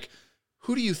 It's like,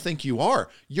 who do you think you are?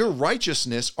 Your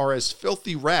righteousness are as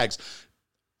filthy rags.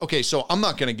 Okay, so I'm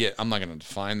not going to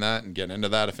define that and get into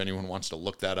that if anyone wants to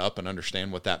look that up and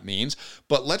understand what that means.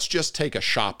 But let's just take a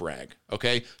shop rag,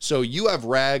 okay? So you have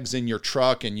rags in your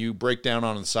truck and you break down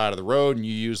on the side of the road and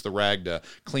you use the rag to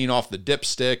clean off the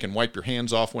dipstick and wipe your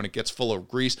hands off when it gets full of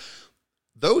grease.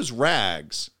 Those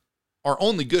rags are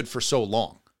only good for so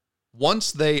long.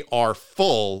 Once they are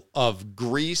full of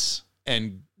grease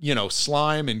and,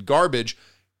 slime and garbage,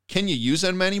 can you use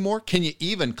them anymore? Can you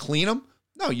even clean them?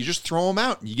 No, you just throw them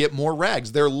out and you get more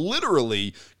rags. They're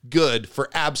literally good for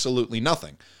absolutely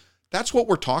nothing. That's what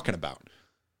we're talking about.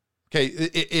 Okay,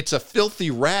 it's a filthy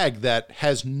rag that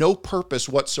has no purpose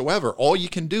whatsoever. All you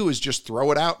can do is just throw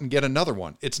it out and get another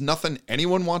one. It's nothing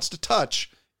anyone wants to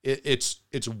touch. It's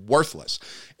worthless.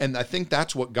 And I think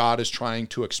that's what God is trying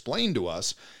to explain to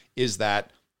us, is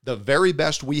that the very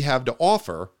best we have to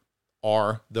offer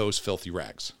are those filthy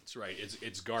rags. That's right.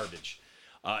 It's garbage.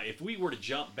 If we were to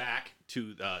jump back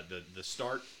to the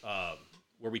start,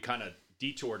 where we kind of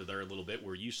detoured there a little bit,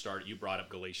 where you started, you brought up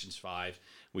Galatians 5.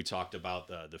 We talked about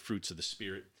the fruits of the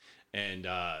Spirit, and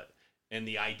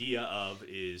the idea of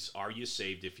are you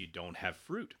saved if you don't have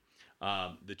fruit?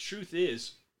 The truth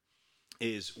is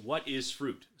what is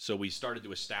fruit? So we started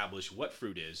to establish what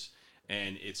fruit is,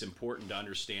 and it's important to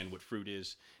understand what fruit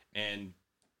is. And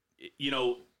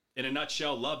in a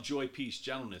nutshell, love, joy, peace,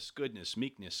 gentleness, goodness,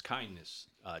 meekness, kindness,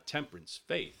 temperance,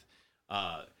 faith.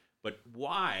 But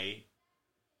why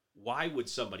would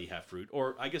somebody have fruit?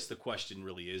 Or I guess the question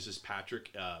really is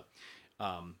Patrick,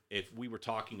 if we were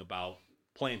talking about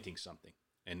planting something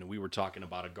and we were talking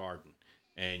about a garden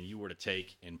and you were to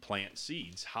take and plant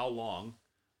seeds, how long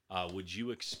would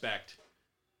you expect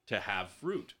to have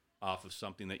fruit off of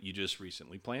something that you just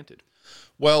recently planted?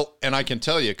 Well, and I can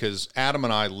tell you, because Adam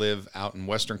and I live out in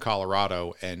western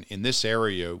Colorado, and in this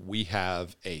area, we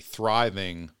have a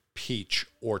thriving peach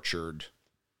orchard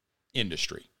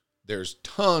industry. There's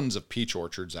tons of peach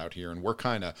orchards out here, and we're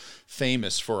kind of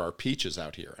famous for our peaches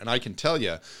out here. And I can tell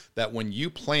you that when you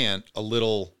plant a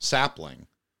little sapling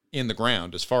in the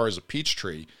ground, as far as a peach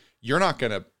tree, you're not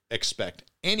going to expect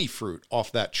any fruit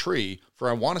off that tree for,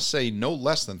 I want to say, no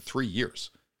less than 3 years.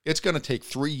 It's going to take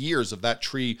 3 years of that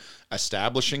tree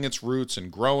establishing its roots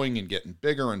and growing and getting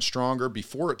bigger and stronger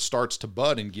before it starts to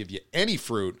bud and give you any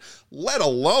fruit, let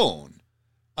alone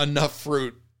enough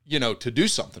fruit, to do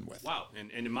something with. Wow.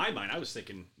 And in my mind, I was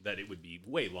thinking that it would be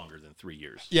way longer than 3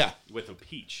 years. Yeah. With a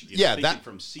peach. That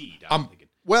from seed. I'm thinking.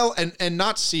 Well, and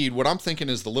not seed. What I'm thinking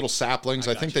is the little saplings.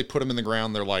 I think they put them in the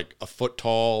ground. They're like a foot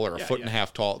tall or a foot and a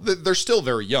half tall. They're still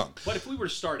very young. But if we were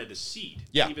to start at a seed,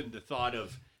 yeah. Even the thought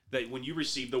of that when you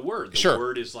receive the word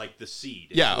word is like the seed.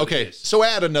 Yeah, okay. So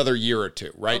add another year or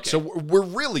two, right? Okay. So we're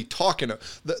really talking.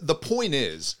 The point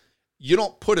is, you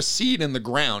don't put a seed in the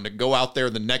ground and go out there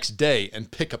the next day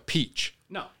and pick a peach.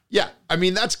 No. Yeah, I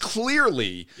mean, that's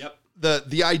clearly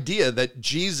the idea that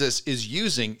Jesus is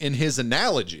using in his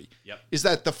analogy is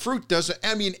that the fruit doesn't,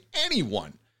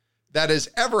 anyone that has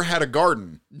ever had a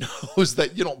garden knows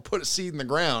that you don't put a seed in the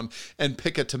ground and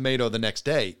pick a tomato the next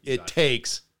day. It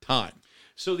takes time.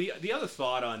 So the other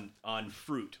thought on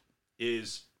fruit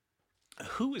is,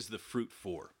 who is the fruit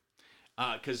for?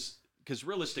 Because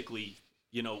realistically,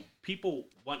 people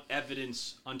want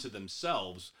evidence unto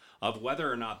themselves of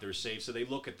whether or not they're saved. So they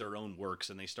look at their own works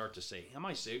and they start to say, am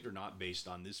I saved or not based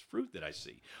on this fruit that I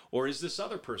see? Or is this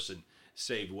other person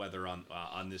saved whether on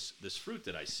this fruit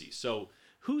that I see? So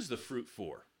who's the fruit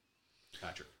for,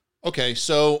 Patrick? Okay,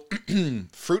 so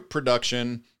fruit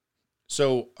production.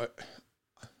 So,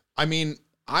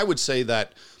 I would say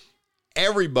that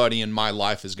everybody in my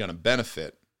life is going to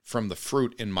benefit from the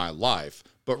fruit in my life,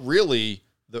 but really,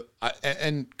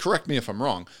 and correct me if I'm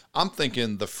wrong, I'm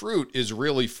thinking the fruit is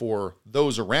really for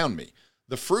those around me.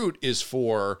 The fruit is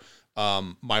for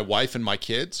my wife and my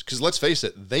kids, because let's face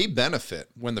it, they benefit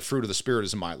when the fruit of the Spirit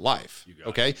is in my life,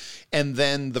 okay? And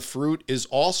then the fruit is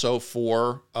also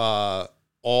for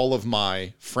all of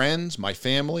my friends, my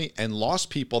family, and lost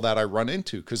people that I run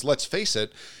into, because let's face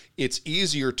it, it's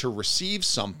easier to receive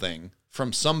something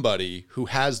from somebody who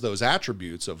has those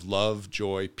attributes of love,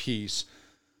 joy, peace,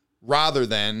 rather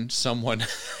than someone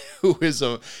who is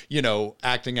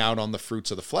acting out on the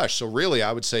fruits of the flesh. So really,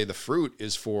 I would say the fruit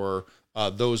is for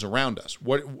those around us.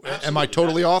 What Absolutely. Am I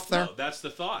totally off there? No, that's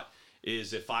the thought.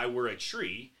 Is if I were a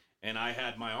tree and I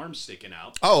had my arms sticking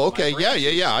out. Oh, okay.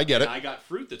 Yeah. I get it. I got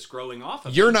fruit that's growing off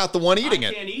of it. You're not the one eating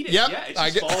it. I can't eat it. Yep. Yeah,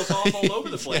 it just falls off all over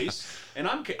the place. And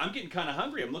I'm getting kind of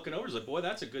hungry. I'm looking over. It's like, boy,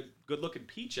 that's a good looking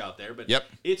peach out there. But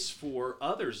it's for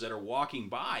others that are walking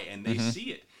by and they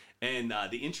see it. And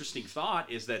the interesting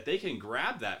thought is that they can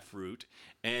grab that fruit,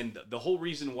 and the whole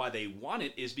reason why they want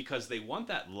it is because they want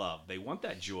that love, they want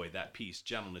that joy, that peace,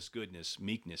 gentleness, goodness,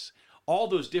 meekness, all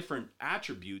those different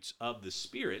attributes of the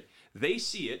Spirit. They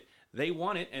see it, they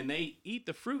want it, and they eat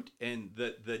the fruit. And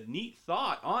the neat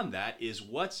thought on that is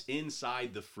what's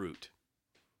inside the fruit.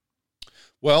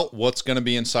 Well, what's going to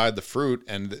be inside the fruit,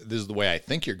 and this is the way I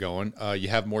think you're going, you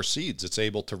have more seeds. It's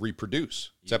able to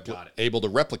reproduce. It's able to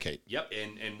replicate. Yep,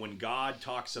 and when God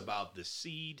talks about the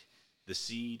seed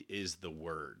is the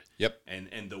word. Yep.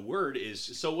 And the word is,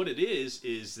 so what it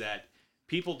is that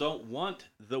people don't want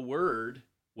the word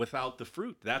without the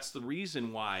fruit. That's the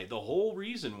whole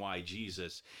reason why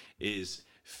Jesus is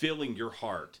filling your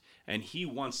heart, and he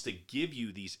wants to give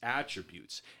you these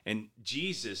attributes. And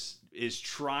Jesus is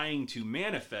trying to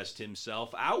manifest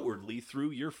himself outwardly through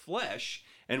your flesh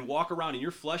and walk around in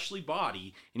your fleshly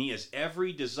body, and he has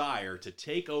every desire to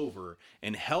take over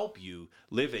and help you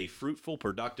live a fruitful,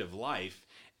 productive life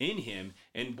in him.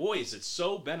 And boy, is it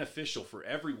so beneficial for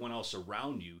everyone else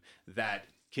around you that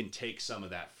can take some of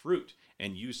that fruit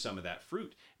and use some of that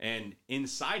fruit. And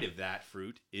inside of that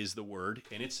fruit is the word,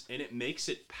 and it makes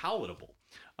it palatable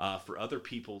for other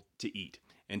people to eat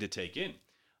and to take in.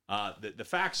 The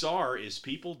facts is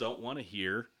people don't want to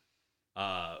hear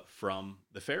from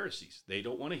the Pharisees. They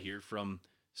don't want to hear from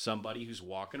somebody who's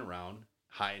walking around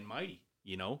high and mighty.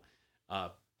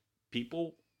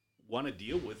 People want to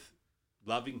deal with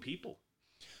loving people.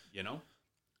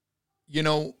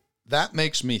 That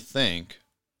makes me think,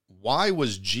 why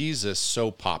was Jesus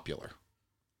so popular?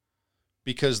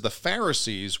 Because the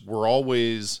Pharisees were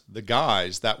always the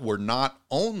guys that were not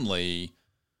only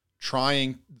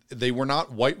they were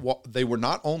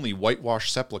not only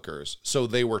whitewashed sepulchers, so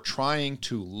they were trying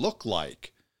to look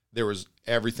like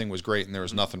everything was great and there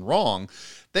was nothing wrong.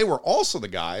 They were also the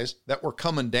guys that were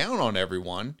coming down on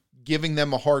everyone, giving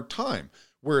them a hard time.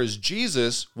 Whereas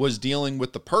Jesus was dealing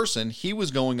with the person, he was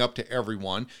going up to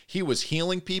everyone. He was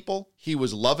healing people. He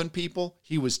was loving people.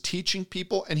 He was teaching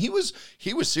people. And he was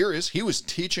serious. He was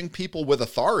teaching people with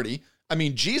authority. I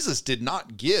mean, Jesus did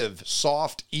not give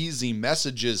soft, easy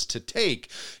messages to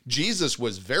take. Jesus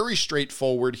was very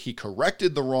straightforward. He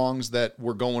corrected the wrongs that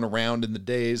were going around in the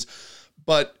days.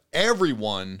 But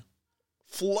everyone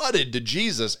flooded to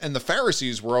Jesus. And the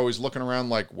Pharisees were always looking around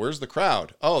like, where's the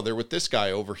crowd? Oh, they're with this guy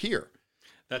over here.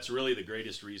 That's really the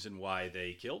greatest reason why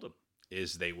they killed him,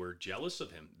 is they were jealous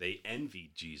of him. They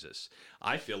envied Jesus.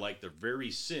 I feel like the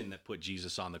very sin that put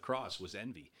Jesus on the cross was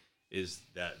envy, is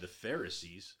that the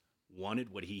Pharisees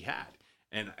wanted what he had.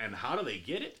 And how do they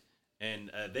get it?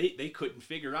 And they couldn't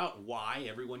figure out why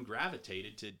everyone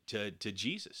gravitated to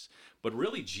Jesus. But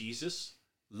really, Jesus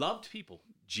loved people.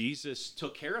 Jesus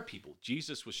took care of people.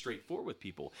 Jesus was straightforward with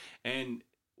people. And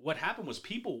what happened was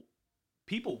people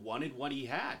wanted what he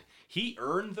had. He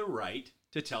earned the right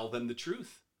to tell them the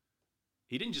truth.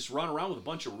 He didn't just run around with a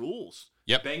bunch of rules,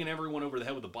 banging everyone over the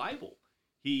head with the Bible.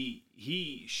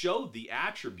 He showed the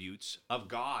attributes of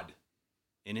God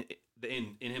in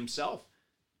himself,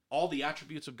 all the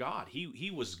attributes of God. He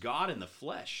was God in the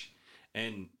flesh,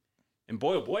 and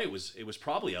boy, oh boy, it was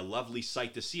probably a lovely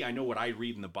sight to see. I know what I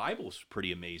read in the Bible is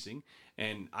pretty amazing,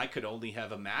 and I could only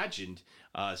have imagined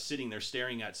sitting there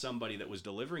staring at somebody that was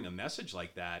delivering a message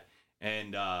like that,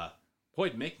 and boy,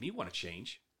 it'd make me want to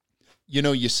change. You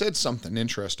know, you said something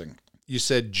interesting. You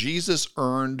said Jesus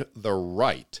earned the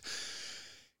right.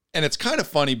 And it's kind of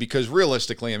funny because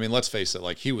realistically, I mean, let's face it,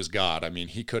 like, he was God. I mean,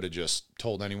 he could have just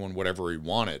told anyone whatever he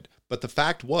wanted. But the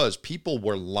fact was, people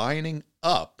were lining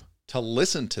up to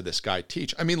listen to this guy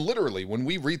teach. I mean, literally, when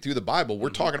we read through the Bible,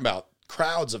 we're talking about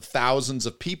crowds of thousands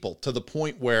of people, to the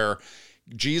point where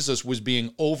Jesus was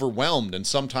being overwhelmed and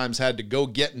sometimes had to go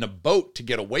get in a boat to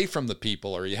get away from the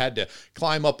people, or he had to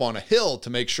climb up on a hill to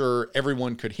make sure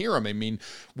everyone could hear him. I mean,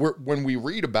 when we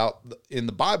read about in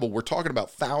the Bible, we're talking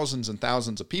about thousands and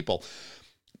thousands of people.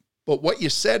 But what you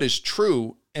said is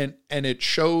true, and it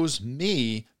shows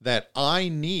me that I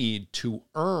need to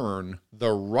earn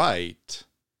the right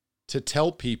to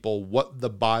tell people what the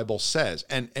Bible says.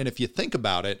 And if you think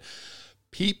about it,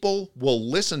 people will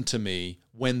listen to me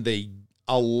when they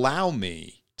allow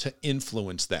me to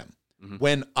influence them. Mm-hmm.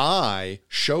 When I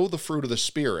show the fruit of the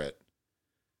Spirit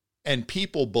and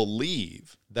people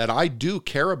believe that I do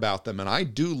care about them and I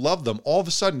do love them, all of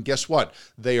a sudden, guess what?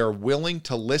 They are willing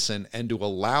to listen and to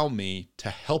allow me to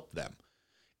help them.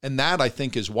 And that, I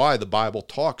think, is why the Bible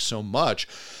talks so much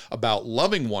about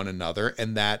loving one another,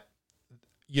 and that,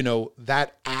 you know,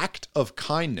 that act of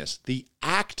kindness, the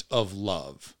act of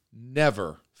love,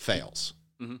 never fails.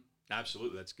 Mm-hmm.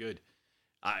 Absolutely. That's good.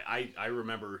 I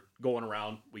remember going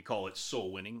around, we call it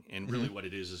soul winning, and really what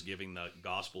it is giving the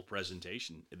gospel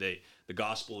presentation. The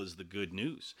gospel is the good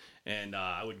news. And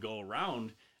I would go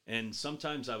around, and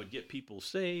sometimes I would get people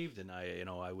saved, and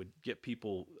I would get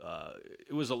people,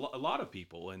 it was a lot of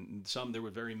people, and there were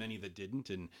very many that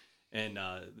didn't, and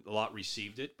a lot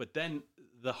received it. But then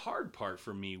the hard part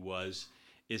for me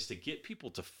is to get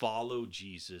people to follow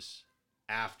Jesus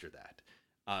after that.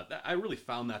 I really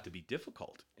found that to be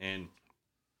difficult. And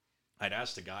I'd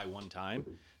asked a guy one time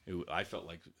who I felt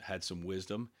like had some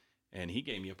wisdom, and he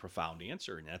gave me a profound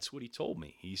answer, and that's what he told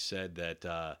me. He said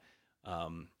that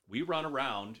we run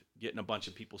around getting a bunch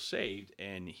of people saved,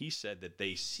 and he said that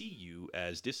they see you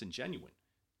as disingenuous,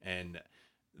 and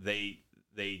they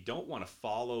don't want to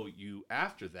follow you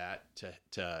after that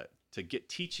to get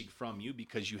teaching from you,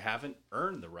 because you haven't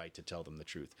earned the right to tell them the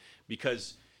truth.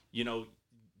 Because, you know,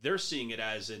 they're seeing it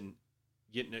as in,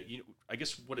 I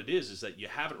guess what it is that you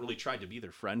haven't really tried to be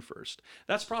their friend first.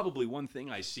 That's probably one thing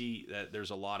I see, that there's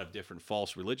a lot of different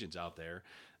false religions out there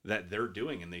that they're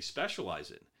doing, and they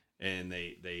specialize in. And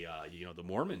they the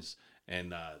Mormons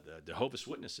and the Jehovah's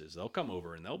Witnesses, they'll come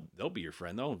over and they'll be your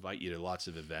friend. They'll invite you to lots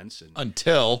of events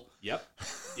Yep.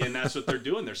 And that's what they're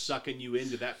doing. They're sucking you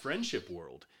into that friendship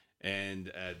world, and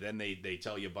then they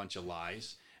tell you a bunch of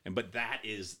lies. But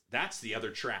that's the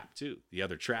other trap too. The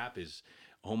other trap is,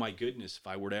 oh my goodness, if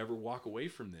I were to ever walk away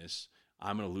from this,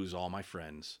 I'm going to lose all my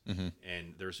friends. Mm-hmm.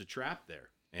 And there's a trap there.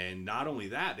 And not only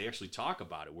that, they actually talk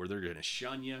about it, where they're going to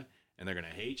shun you and they're going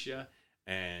to hate you.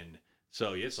 And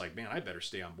So it's like, man, I better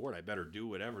stay on board. I better do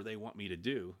whatever they want me to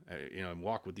do, and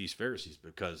walk with these Pharisees,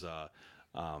 because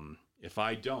if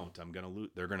I don't, I'm gonna lose.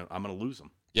 I'm gonna lose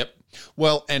them. Yep.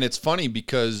 Well, and it's funny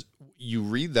because you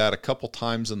read that a couple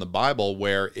times in the Bible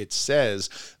where it says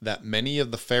that many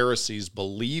of the Pharisees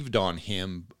believed on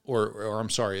him, or I'm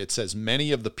sorry, it says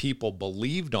many of the people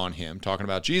believed on him, talking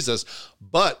about Jesus,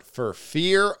 but for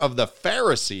fear of the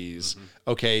Pharisees,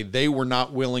 okay, they were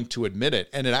not willing to admit it.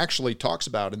 And it actually talks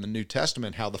about in the New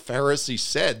Testament how the Pharisees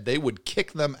said they would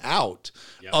kick them out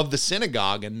of the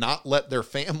synagogue and not let their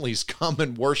families come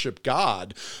and worship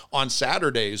God on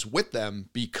Saturdays with them,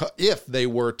 because if they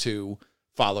were to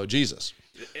follow Jesus.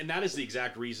 And that is the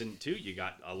exact reason, too. You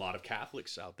got a lot of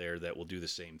Catholics out there that will do the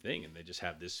same thing, and they just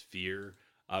have this fear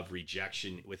of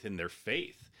rejection within their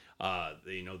faith.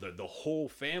 The whole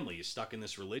family is stuck in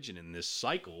this religion, in this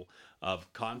cycle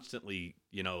of constantly,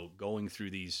 going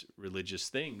through these religious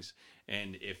things.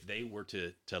 And if they were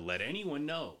to let anyone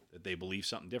know that they believe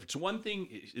something different. So one thing,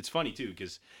 it's funny too,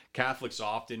 because Catholics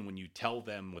often, when you tell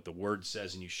them what the word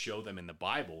says and you show them in the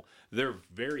Bible, they're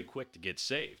very quick to get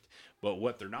saved. But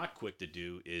what they're not quick to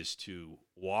do is to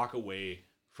walk away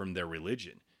from their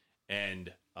religion.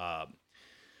 And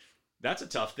that's a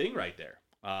tough thing right there.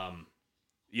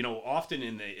 Often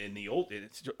in the old,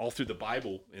 it's all through the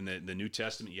Bible, in the New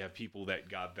Testament, you have people that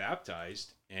got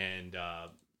baptized and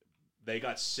they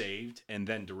got saved, and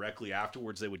then directly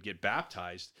afterwards they would get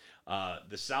baptized.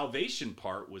 The salvation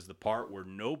part was the part where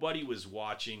nobody was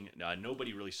watching,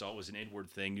 nobody really saw. It was an inward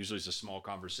thing. Usually it's a small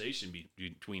conversation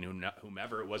between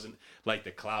whomever. It wasn't like the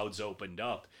clouds opened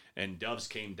up and doves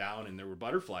came down and there were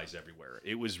butterflies everywhere.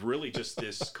 It was really just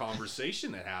this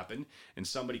conversation that happened, and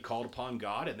somebody called upon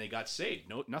God and they got saved.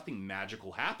 Nothing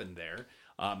magical happened there.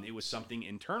 It was something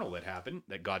internal that happened,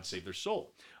 that God saved their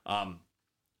soul.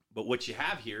 But what you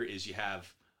have here is you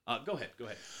have, go ahead.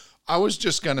 I was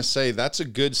just going to say that's a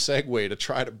good segue to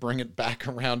try to bring it back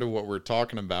around to what we're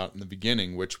talking about in the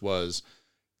beginning, which was,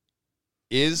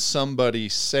 is somebody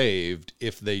saved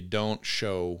if they don't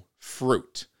show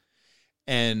fruit?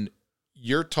 And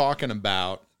you're talking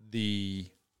about the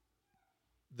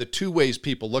two ways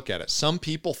people look at it. Some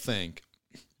people think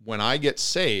when I get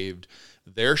saved,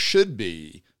 there should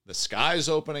be the skies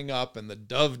opening up and the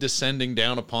dove descending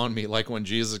down upon me like when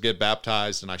Jesus get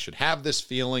baptized, and I should have this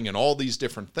feeling and all these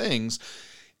different things.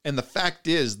 And the fact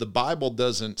is, the Bible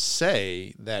doesn't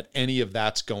say that any of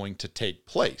that's going to take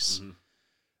place. Mm-hmm.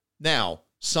 Now,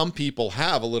 some people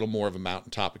have a little more of a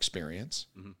mountaintop experience,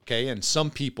 okay? And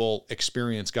some people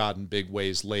experience God in big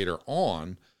ways later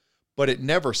on, but it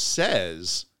never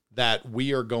says that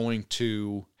we are going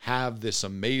to have this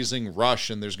amazing rush,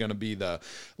 and there's going to be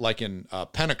like in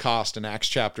Pentecost in Acts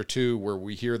chapter 2, where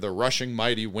we hear the rushing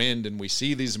mighty wind and we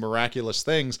see these miraculous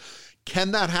things.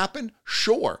 Can that happen?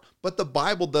 Sure. But the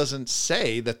Bible doesn't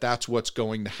say that that's what's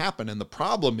going to happen. And the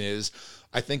problem is,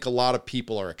 I think a lot of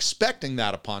people are expecting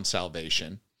that upon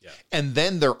salvation. Yeah. And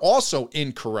then they're also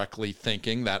incorrectly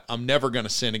thinking that I'm never going to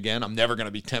sin again. I'm never going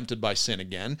to be tempted by sin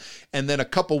again. And then a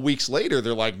couple weeks later,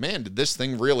 they're like, man, did this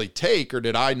thing really take, or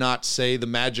did I not say the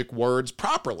magic words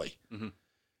properly?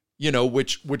 Mm-hmm.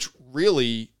 Which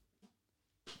really.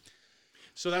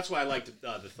 So that's why I like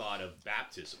the thought of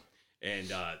baptism.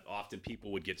 And often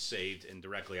people would get saved, and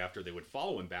directly after they would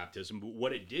follow in baptism. But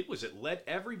what it did was it let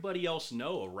everybody else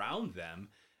know around them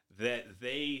that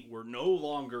they were no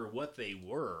longer what they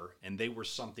were, and they were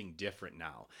something different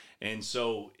now. And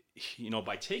so,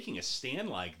 by taking a stand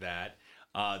like that,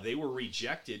 they were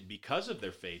rejected because of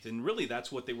their faith. And really,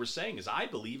 that's what they were saying is, I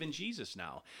believe in Jesus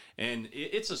now. And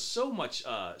it's so much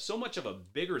of a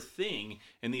bigger thing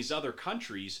in these other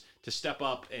countries to step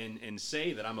up and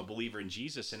say that I'm a believer in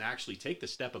Jesus and actually take the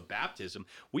step of baptism.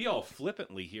 We all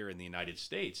flippantly here in the United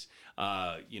States,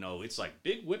 it's like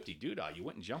big whipty-doo-dah. You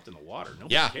went and jumped in the water.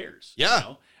 Nobody cares.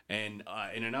 Yeah. And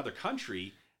in another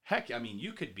country, heck,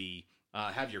 you could be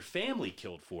have your family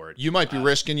killed for it. You might be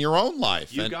risking your own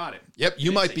life. You got it. Yep.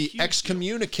 You might be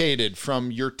excommunicated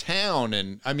from your town.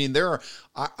 And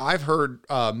I've heard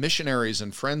missionaries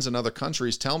and friends in other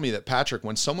countries tell me that, Patrick,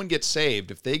 when someone gets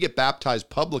saved, if they get baptized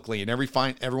publicly and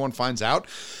everyone finds out,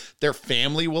 their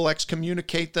family will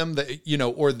excommunicate them,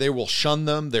 or they will shun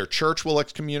them. Their church will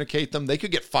excommunicate them. They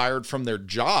could get fired from their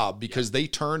job because they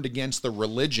turned against the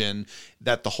religion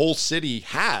that the whole city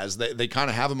has. They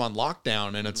kind of have them on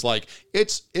lockdown, and it's like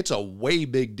it's a way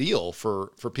big deal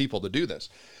for people to do this.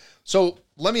 So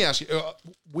let me ask you: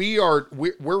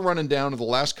 we're running down to the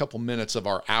last couple minutes of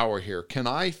our hour here. Can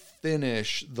I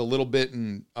finish the little bit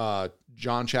in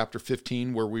John chapter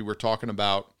 15 where we were talking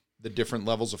about the different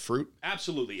levels of fruit?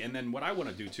 Absolutely. And then what I want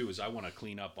to do too is I want to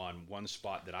clean up on one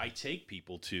spot that I take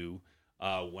people to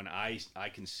when I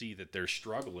can see that they're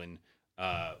struggling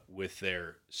with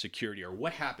their security, or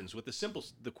what happens with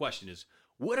the question is,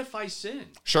 what if I sin?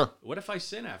 Sure. What if I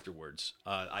sin afterwards?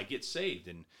 I get saved,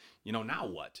 and now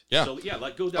what? Yeah. So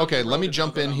let's go down. Okay, let me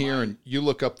jump in here and you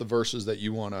look up the verses that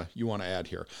you wanna add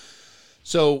here.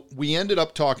 So we ended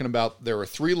up talking about there are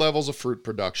 3 levels of fruit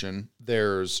production.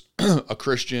 There's a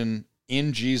Christian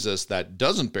in Jesus that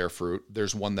doesn't bear fruit.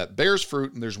 There's one that bears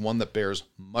fruit, and there's one that bears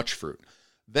much fruit.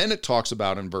 Then it talks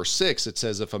about in verse 6, it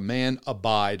says, if a man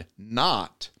abide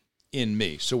not in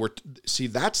me. So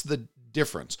that's the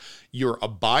difference. You're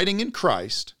abiding in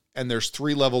Christ, and there's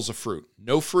 3 levels of fruit.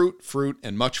 No fruit, fruit,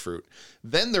 and much fruit.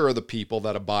 Then there are the people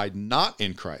that abide not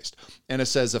in Christ. And it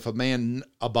says, if a man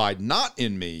abide not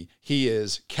in me, he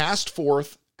is cast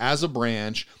forth as a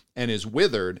branch and is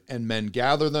withered, and men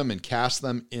gather them and cast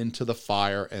them into the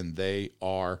fire, and they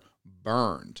are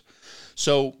burned.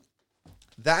 So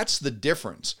that's the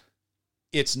difference.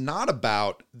 It's not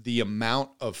about the amount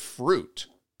of fruit,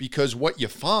 because what you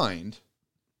find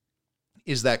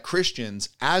is that Christians,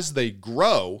 as they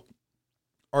grow,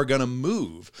 are going to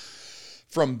move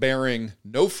from bearing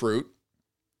no fruit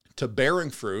to bearing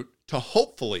fruit to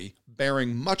hopefully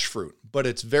bearing much fruit. But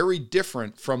it's very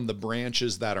different from the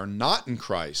branches that are not in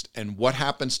Christ. And what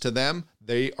happens to them?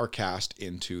 They are cast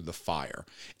into the fire.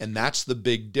 And that's the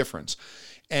big difference.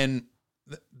 And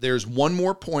there's one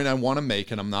more point I want to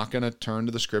make, and I'm not going to turn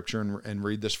to the scripture and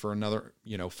read this for another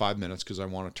 5 minutes, because I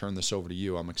want to turn this over to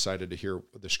you. I'm excited to hear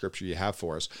the scripture you have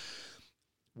for us.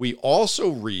 We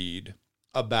also read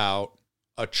about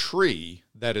a tree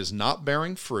that is not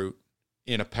bearing fruit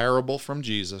in a parable from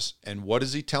Jesus. And what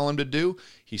does he tell him to do?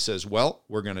 He says, well,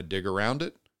 we're going to dig around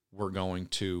it. We're going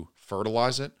to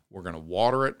fertilize it. We're going to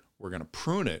water it. We're going to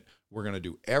prune it. We're going to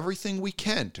do everything we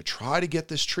can to try to get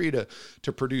this tree to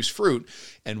produce fruit.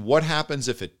 And what happens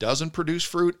if it doesn't produce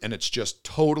fruit and it's just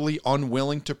totally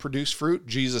unwilling to produce fruit?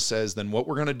 Jesus says, then what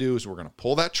we're going to do is we're going to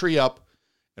pull that tree up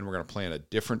and we're going to plant a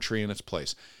different tree in its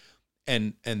place.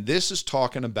 And this is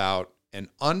talking about an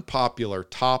unpopular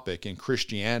topic in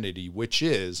Christianity, which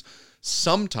is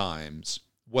sometimes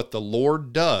what the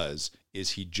Lord does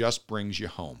is he just brings you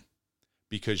home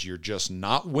because you're just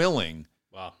not willing.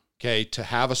 Wow. Okay, to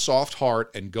have a soft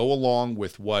heart and go along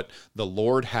with what the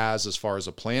Lord has as far as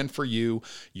a plan for you.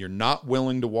 You're not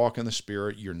willing to walk in the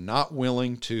Spirit. You're not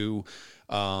willing to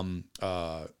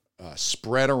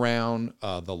spread around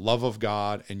the love of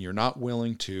God, and you're not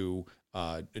willing to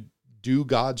do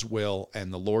God's will.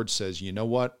 And the Lord says, you know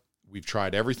what? We've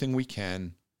tried everything we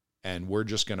can, and we're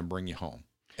just going to bring you home.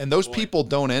 And those people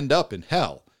don't end up in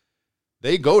hell.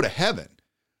 They go to heaven.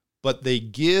 But they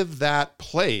give that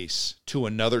place to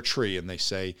another tree, and they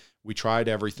say, we tried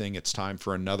everything, it's time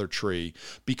for another tree.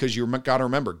 Because you've got to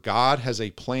remember, God has a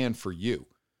plan for you,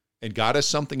 and God has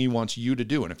something he wants you to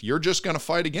do. And if you're just going to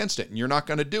fight against it and you're not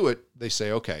going to do it, they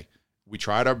say, okay, we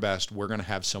tried our best, we're going to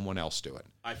have someone else do it.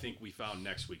 I think we found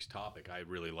next week's topic. I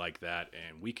really like that,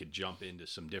 and we could jump into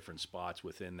some different spots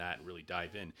within that and really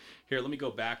dive in. Here, let me go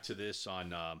back to this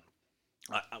on...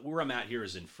 where I'm at here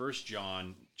is in 1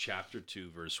 John chapter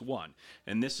 2, verse 1.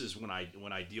 And this is when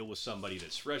I deal with somebody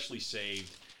that's freshly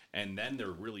saved, and then they're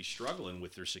really struggling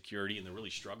with their security, and they're really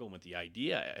struggling with the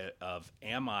idea of,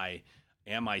 am I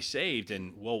saved?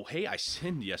 And, well, hey, I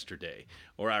sinned yesterday.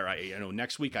 Or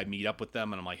next week I meet up with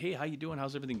them and I'm like, hey, how you doing?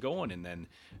 How's everything going? And then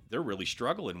they're really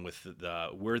struggling with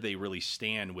where they really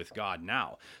stand with God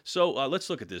now. So let's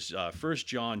look at this. 1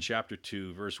 John chapter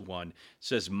 2, verse 1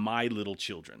 says, my little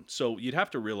children. So you'd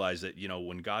have to realize that,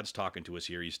 when God's talking to us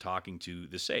here, he's talking to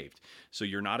the saved. So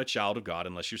you're not a child of God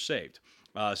unless you're saved.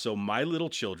 So my little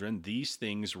children, these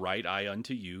things write I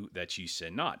unto you, that ye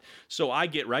sin not. So I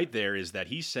get right there is that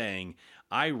he's saying,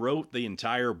 I wrote the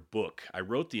entire book. I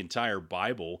wrote the entire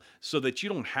Bible so that you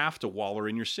don't have to wallow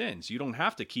in your sins. You don't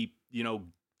have to keep,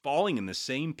 falling in the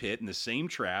same pit and the same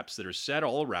traps that are set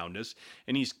all around us.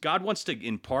 And God wants to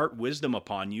impart wisdom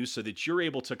upon you so that you're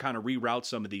able to kind of reroute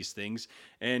some of these things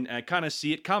and kind of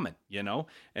see it coming,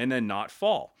 and then not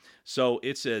fall. So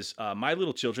it says, my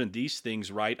little children, these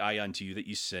things write I unto you, that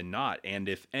you sin not. And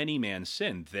if any man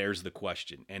sin, there's the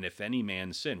question. And if any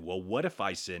man sin, well, what if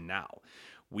I sin now?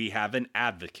 We have an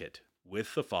advocate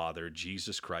with the Father,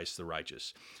 Jesus Christ the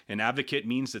righteous. An advocate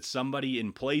means that somebody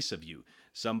in place of you,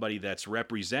 somebody that's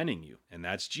representing you, and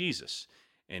that's Jesus.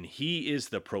 And he is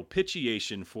the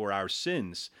propitiation for our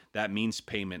sins. That means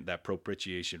payment, that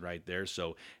propitiation right there.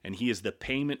 So, and he is the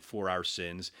payment for our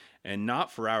sins, and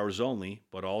not for ours only,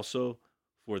 but also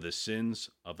for the sins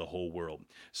of the whole world.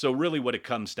 So really what it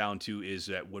comes down to is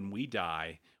that when we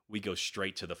die, we go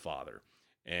straight to the Father.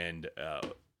 And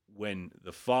when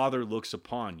the Father looks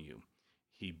upon you,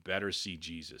 he better see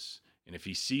Jesus. And if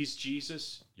he sees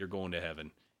Jesus, you're going to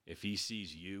heaven. If he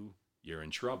sees you, you're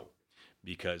in trouble,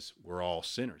 because we're all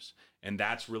sinners. And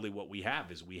that's really what we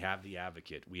have, is we have the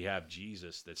advocate. We have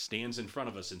Jesus that stands in front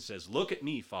of us and says, look at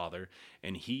me, Father.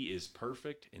 And he is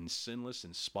perfect and sinless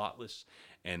and spotless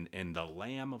and the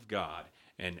Lamb of God.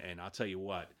 And I'll tell you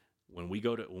what, when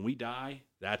we die,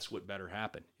 that's what better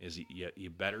happen, is you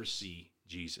better see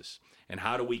Jesus. And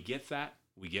how do we get that?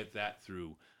 We get that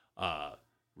through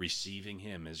receiving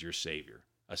him as your Savior.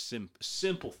 A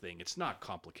simple thing. It's not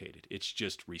complicated. It's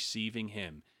just receiving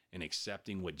him and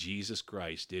accepting what Jesus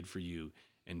Christ did for you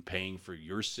and paying for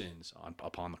your sins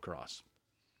upon the cross.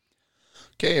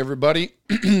 Okay, everybody,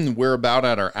 we're about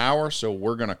at our hour, so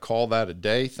we're going to call that a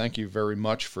day. Thank you very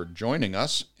much for joining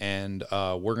us, and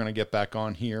we're going to get back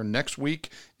on here next week,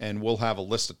 and we'll have a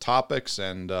list of topics,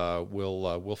 and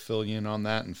we'll fill you in on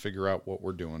that and figure out what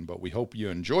we're doing. But we hope you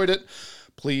enjoyed it.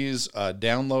 Please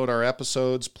download our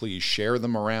episodes. Please share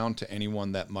them around to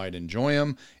anyone that might enjoy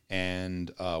them,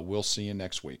 and we'll see you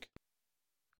next week.